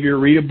behavior.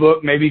 Read a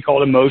book maybe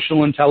called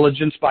Emotional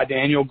Intelligence by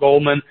Daniel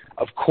Goleman.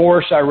 Of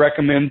course, I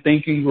recommend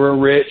Think and Grow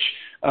Rich,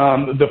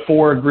 The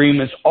 4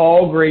 Agreements,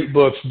 all great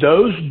books.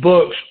 Those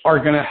books are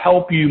going to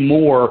help you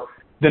more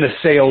than a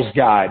sales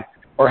guide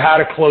or how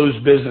to close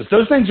business.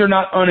 Those things are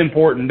not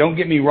unimportant. Don't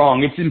get me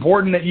wrong. It's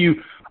important that you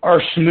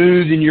are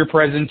smooth in your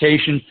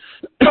presentation.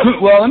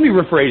 Well, let me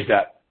rephrase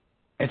that.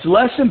 It's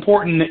less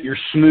important that you're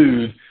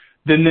smooth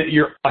than that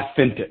you're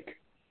authentic.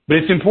 But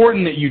it's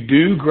important that you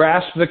do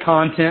grasp the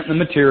content and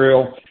the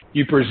material,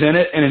 you present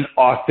it in an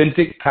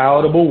authentic,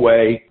 palatable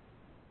way,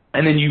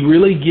 and then you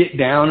really get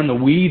down in the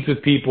weeds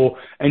with people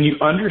and you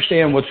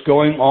understand what's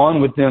going on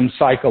with them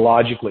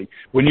psychologically.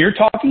 When you're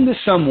talking to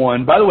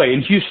someone, by the way,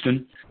 in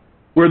Houston,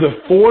 we're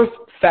the 4th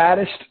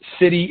fattest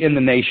city in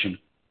the nation.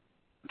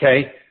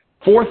 Okay?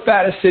 4th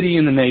fattest city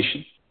in the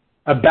nation.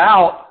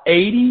 About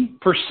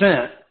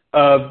 80%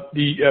 of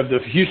the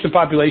Houston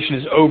population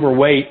is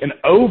overweight, and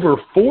over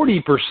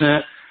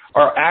 40%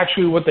 are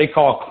actually what they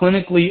call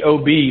clinically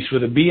obese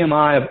with a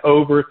BMI of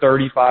over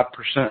 35%.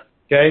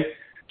 Okay?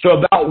 So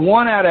about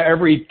 1 out of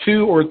every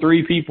 2 or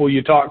 3 people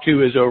you talk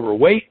to is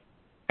overweight,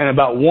 and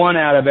about 1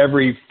 out of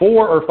every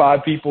 4 or 5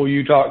 people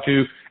you talk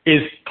to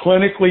is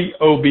clinically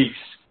obese.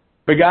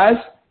 But guys,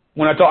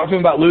 when I talk to them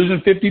about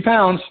losing 50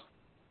 pounds,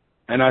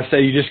 and I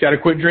say you just got to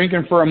quit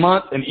drinking for a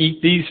month and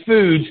eat these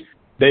foods,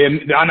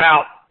 I'm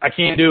out. I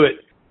can't do it.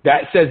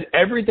 That says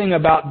everything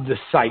about the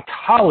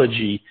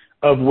psychology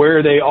of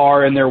where they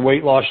are in their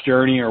weight loss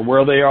journey or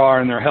where they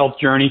are in their health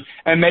journey,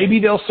 and maybe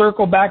they'll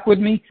circle back with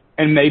me,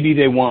 and maybe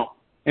they won't.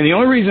 And the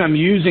only reason I'm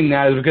using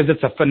that is because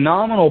it's a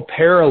phenomenal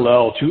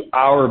parallel to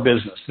our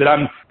business that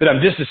I'm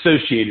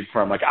disassociated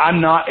from. Like, I'm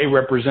not a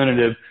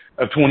representative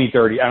of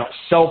 2030. I don't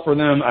sell for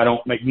them. I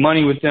don't make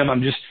money with them.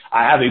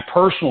 I have a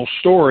personal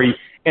story,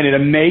 and it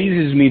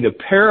amazes me the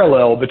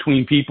parallel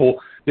between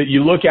people that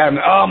you look at them,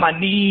 oh, my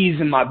knees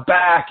and my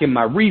back and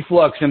my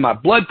reflux and my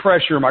blood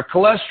pressure, my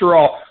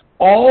cholesterol,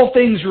 all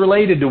things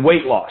related to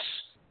weight loss.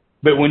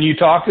 But when you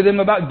talk to them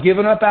about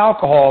giving up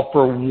alcohol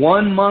for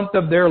 1 month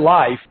of their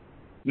life,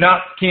 no,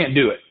 can't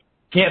do it.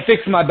 Can't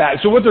fix my back.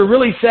 So what they're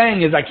really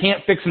saying is I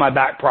can't fix my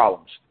back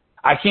problems.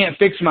 I can't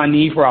fix my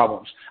knee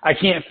problems. I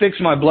can't fix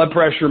my blood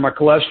pressure, my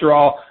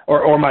cholesterol,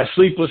 or my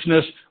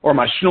sleeplessness, or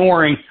my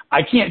snoring.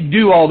 I can't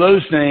do all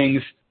those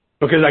things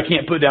because I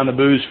can't put down the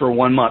booze for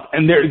 1 month.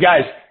 And there,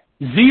 guys,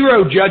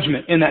 zero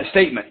judgment in that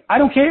statement. I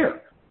don't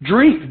care.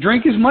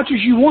 Drink as much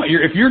as you want.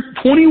 If you're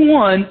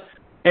 21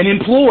 and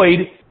employed,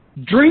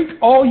 Drink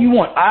all you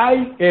want.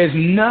 It has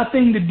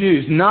nothing to do.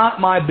 It's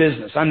not my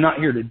business. I'm not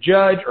here to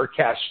judge or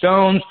cast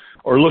stones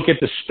or look at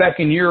the speck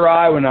in your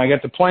eye when I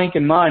got the plank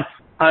in mine.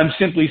 I'm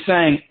simply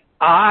saying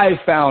I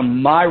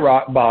found my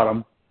rock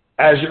bottom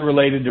as it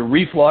related to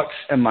reflux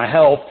and my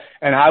health,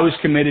 and I was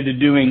committed to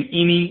doing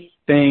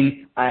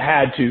anything I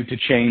had to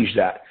change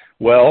that.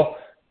 Well,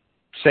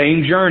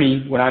 same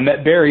journey. When I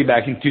met Barry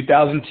back in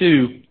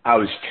 2002, I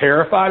was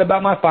terrified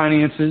about my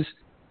finances.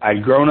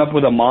 I'd grown up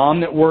with a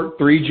mom that worked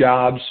 3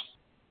 jobs.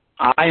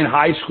 I, in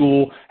high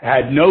school,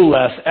 had no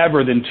less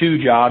ever than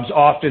 2 jobs,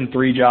 often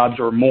 3 jobs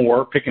or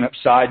more, picking up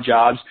side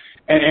jobs.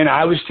 And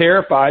I was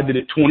terrified that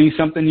at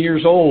 20-something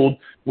years old,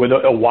 with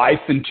a wife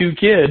and 2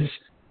 kids,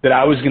 that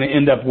I was going to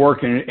end up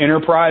working in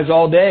Enterprise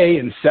all day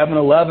and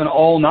 7-Eleven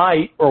all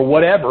night or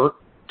whatever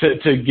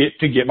to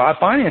get my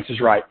finances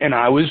right. And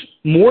I was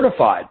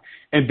mortified.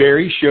 And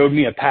Barry showed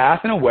me a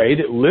path in a way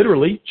that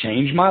literally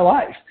changed my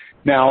life.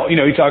 Now, he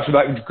talks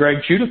about Greg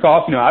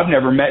Chudikoff. I've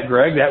never met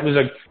Greg. That was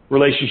a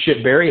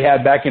relationship Barry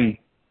had back in,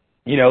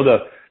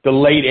 the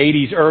late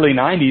 80s, early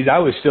 90s. I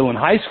was still in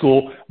high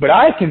school. But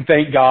I can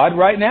thank God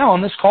right now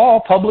on this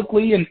call,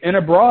 publicly and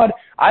abroad.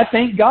 I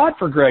thank God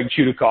for Greg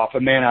Chudikoff,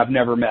 a man I've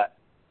never met.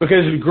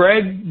 Because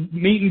Greg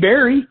meeting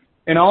Barry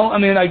and all,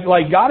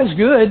 God is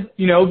good,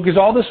 because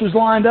all this was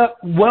lined up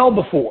well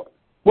before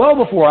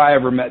I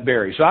ever met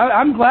Barry. So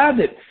I'm glad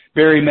that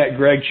Barry met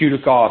Greg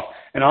Chudikoff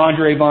and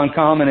Andre Von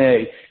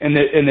Kamene, and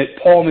that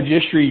Paul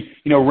Magistri,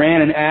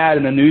 ran an ad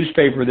in a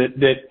newspaper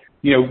that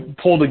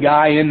pulled a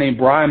guy in named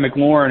Brian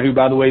McLaurin, who,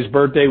 by the way, his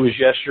birthday was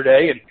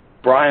yesterday, and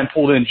Brian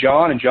pulled in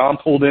John, and John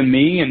pulled in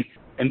me, and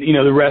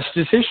the rest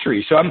is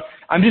history. So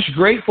I'm just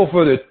grateful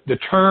for the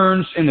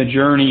turns in the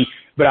journey,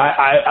 but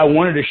I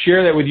wanted to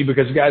share that with you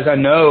because, guys, I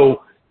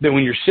know that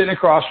when you're sitting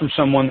across from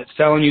someone that's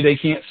telling you they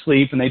can't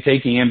sleep and they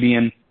take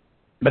Ambien,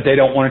 but they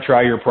don't want to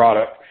try your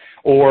product.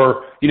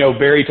 Or,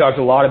 Barry talked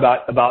a lot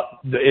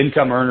about the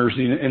income earners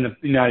in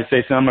the United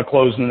States, and I'm going to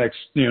close in the next,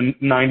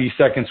 90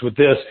 seconds with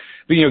this.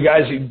 But,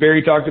 guys,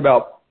 Barry talked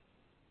about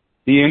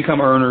the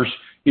income earners,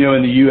 in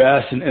the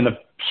U.S. and the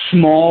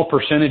small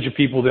percentage of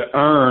people that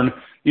earn,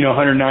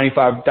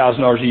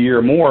 $195,000 a year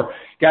or more.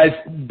 Guys,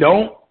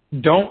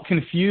 don't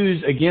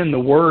confuse, again, the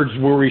words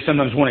where we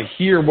sometimes want to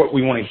hear what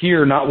we want to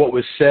hear, not what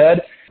was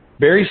said.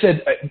 Barry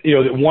said, that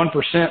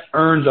 1%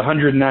 earns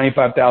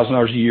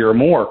 $195,000 a year or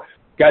more.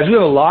 Guys, we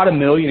have a lot of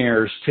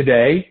millionaires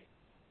today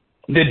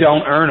that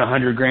don't earn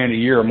 $100,000 a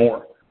year or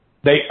more.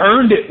 They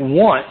earned it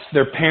once.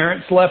 Their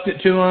parents left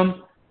it to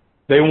them.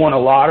 They won a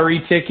lottery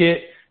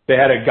ticket. They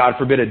had God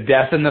forbid, a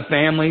death in the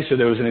family, so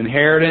there was an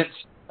inheritance.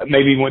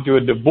 Maybe went through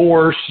a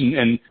divorce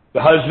and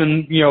the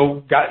husband,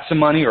 got some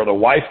money, or the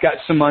wife got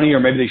some money, or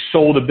maybe they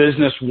sold a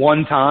business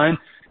one time.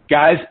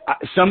 Guys,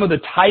 some of the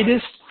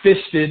tightest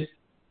fisted,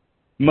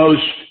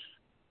 most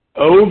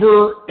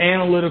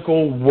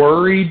over-analytical,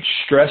 worried,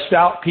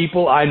 stressed-out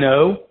people I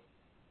know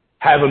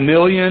have $1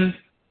 million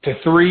to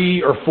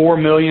 $3 or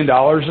 $4 million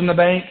in the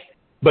bank,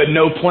 but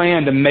no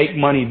plan to make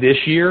money this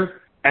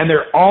year, and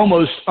they're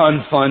almost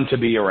unfun to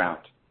be around.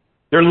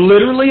 They're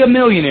literally a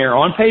millionaire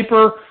on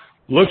paper.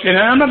 And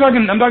I'm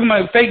talking about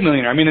a fake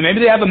millionaire. Maybe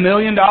they have $1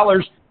 million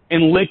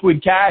in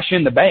liquid cash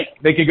in the bank.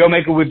 They could go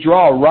make a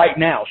withdrawal right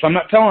now. So I'm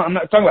not talking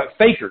about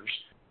fakers.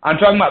 I'm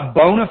talking about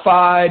bona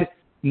fide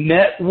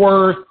net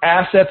worth,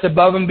 assets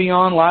above and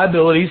beyond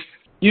liabilities,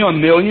 $1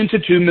 million to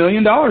 $2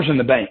 million in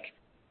the bank.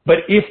 But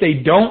if they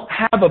don't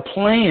have a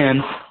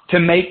plan to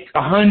make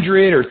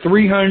 $100,000 or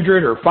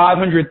 $300,000 or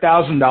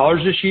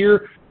 $500,000 this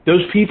year,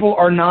 those people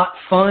are not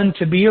fun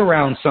to be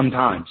around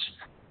sometimes.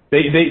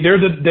 They're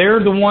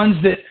the ones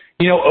that,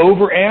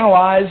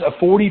 overanalyze a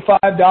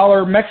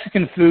 $45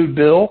 Mexican food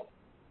bill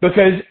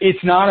because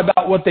it's not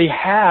about what they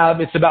have,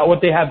 it's about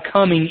what they have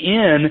coming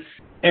in.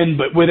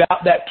 But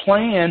without that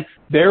plan,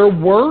 they're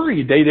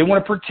worried. They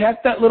want to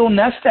protect that little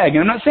nest egg.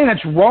 And I'm not saying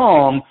that's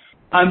wrong.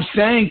 I'm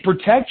saying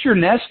protect your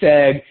nest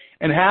egg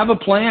and have a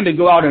plan to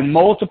go out and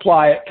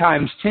multiply it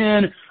times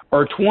 10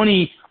 or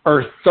 20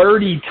 or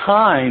 30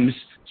 times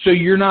so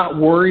you're not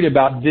worried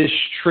about this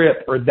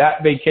trip or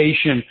that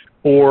vacation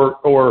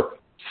or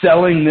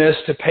selling this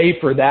to pay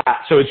for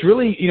that. So it's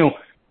really, you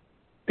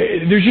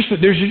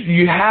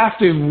have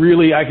to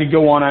really, I could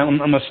go on, I'm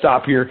going to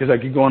stop here because I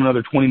could go on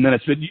another 20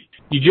 minutes, but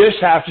you just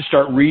have to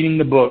start reading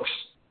the books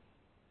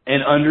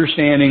and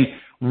understanding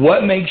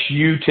what makes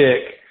you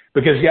tick.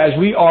 Because, guys,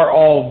 we are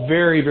all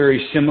very,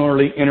 very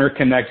similarly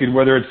interconnected,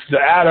 whether it's the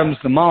atoms,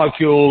 the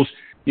molecules,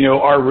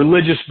 our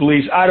religious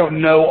beliefs. I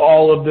don't know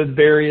all of the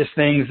various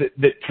things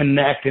that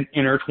connect and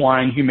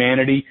intertwine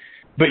humanity,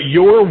 but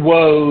your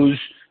woes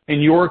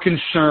and your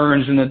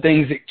concerns and the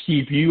things that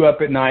keep you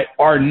up at night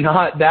are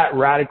not that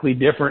radically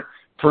different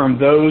from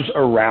those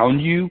around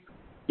you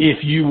if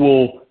you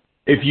will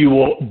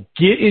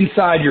get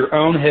inside your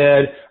own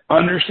head,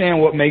 understand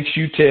what makes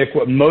you tick,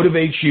 what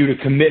motivates you to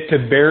commit to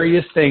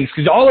various things,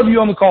 because all of you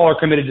on the call are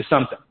committed to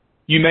something.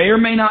 You may or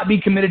may not be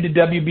committed to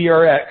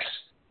WBRX,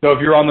 though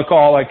if you're on the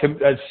call, I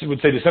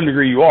would say to some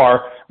degree you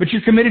are, but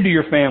you're committed to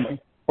your family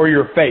or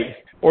your faith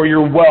or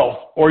your wealth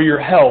or your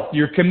health.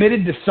 You're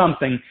committed to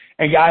something.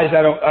 And guys,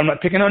 I'm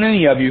not picking on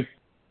any of you,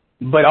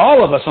 but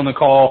all of us on the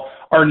call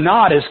are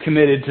not as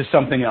committed to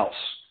something else.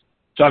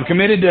 So I'm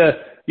committed to,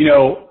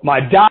 my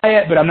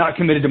diet, but I'm not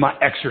committed to my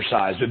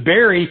exercise. But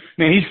Barry,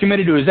 man, he's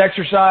committed to his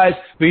exercise,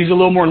 but he's a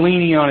little more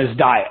lenient on his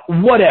diet.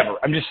 Whatever.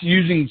 I'm just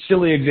using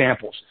silly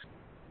examples.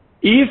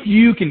 If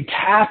you can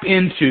tap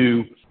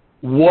into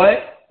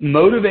what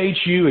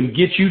motivates you and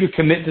gets you to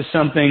commit to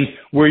something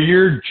where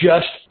you're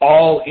just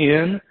all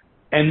in,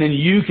 and then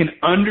you can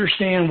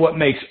understand what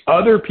makes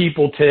other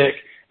people tick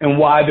and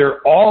why they're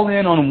all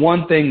in on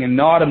one thing and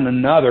not on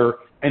another,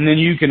 and then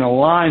you can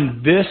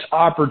align this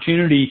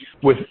opportunity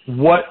with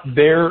what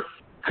their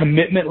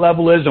commitment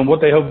level is and what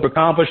they hope to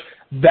accomplish,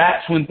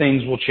 that's when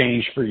things will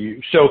change for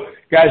you. So,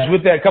 guys,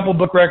 with that, a couple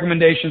book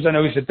recommendations. I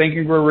know we said Think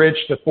and Grow Rich,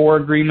 The 4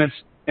 Agreements,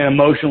 and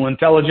Emotional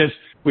Intelligence.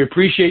 We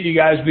appreciate you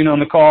guys being on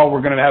the call.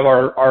 We're going to have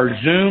our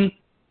Zoom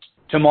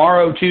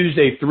tomorrow,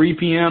 Tuesday, 3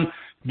 p.m.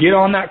 Get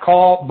on that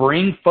call.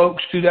 Bring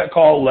folks to that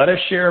call. Let us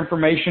share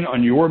information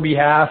on your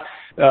behalf.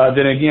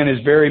 Then again,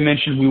 as Barry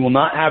mentioned, we will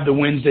not have the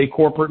Wednesday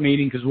corporate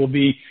meeting because we'll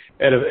be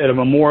at a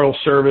memorial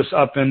service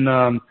up in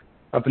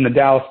the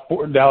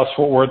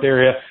Dallas-Fort Worth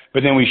area.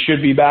 But then we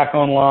should be back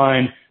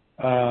online.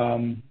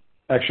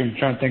 Actually, I'm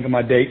trying to think of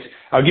my dates.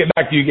 I'll get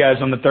back to you guys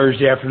on the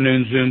Thursday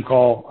afternoon Zoom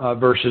call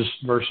versus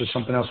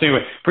something else. Anyway,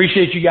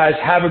 appreciate you guys.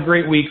 Have a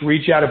great week.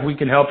 Reach out if we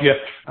can help you.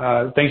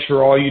 Thanks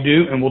for all you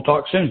do, and we'll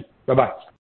talk soon. Bye-bye.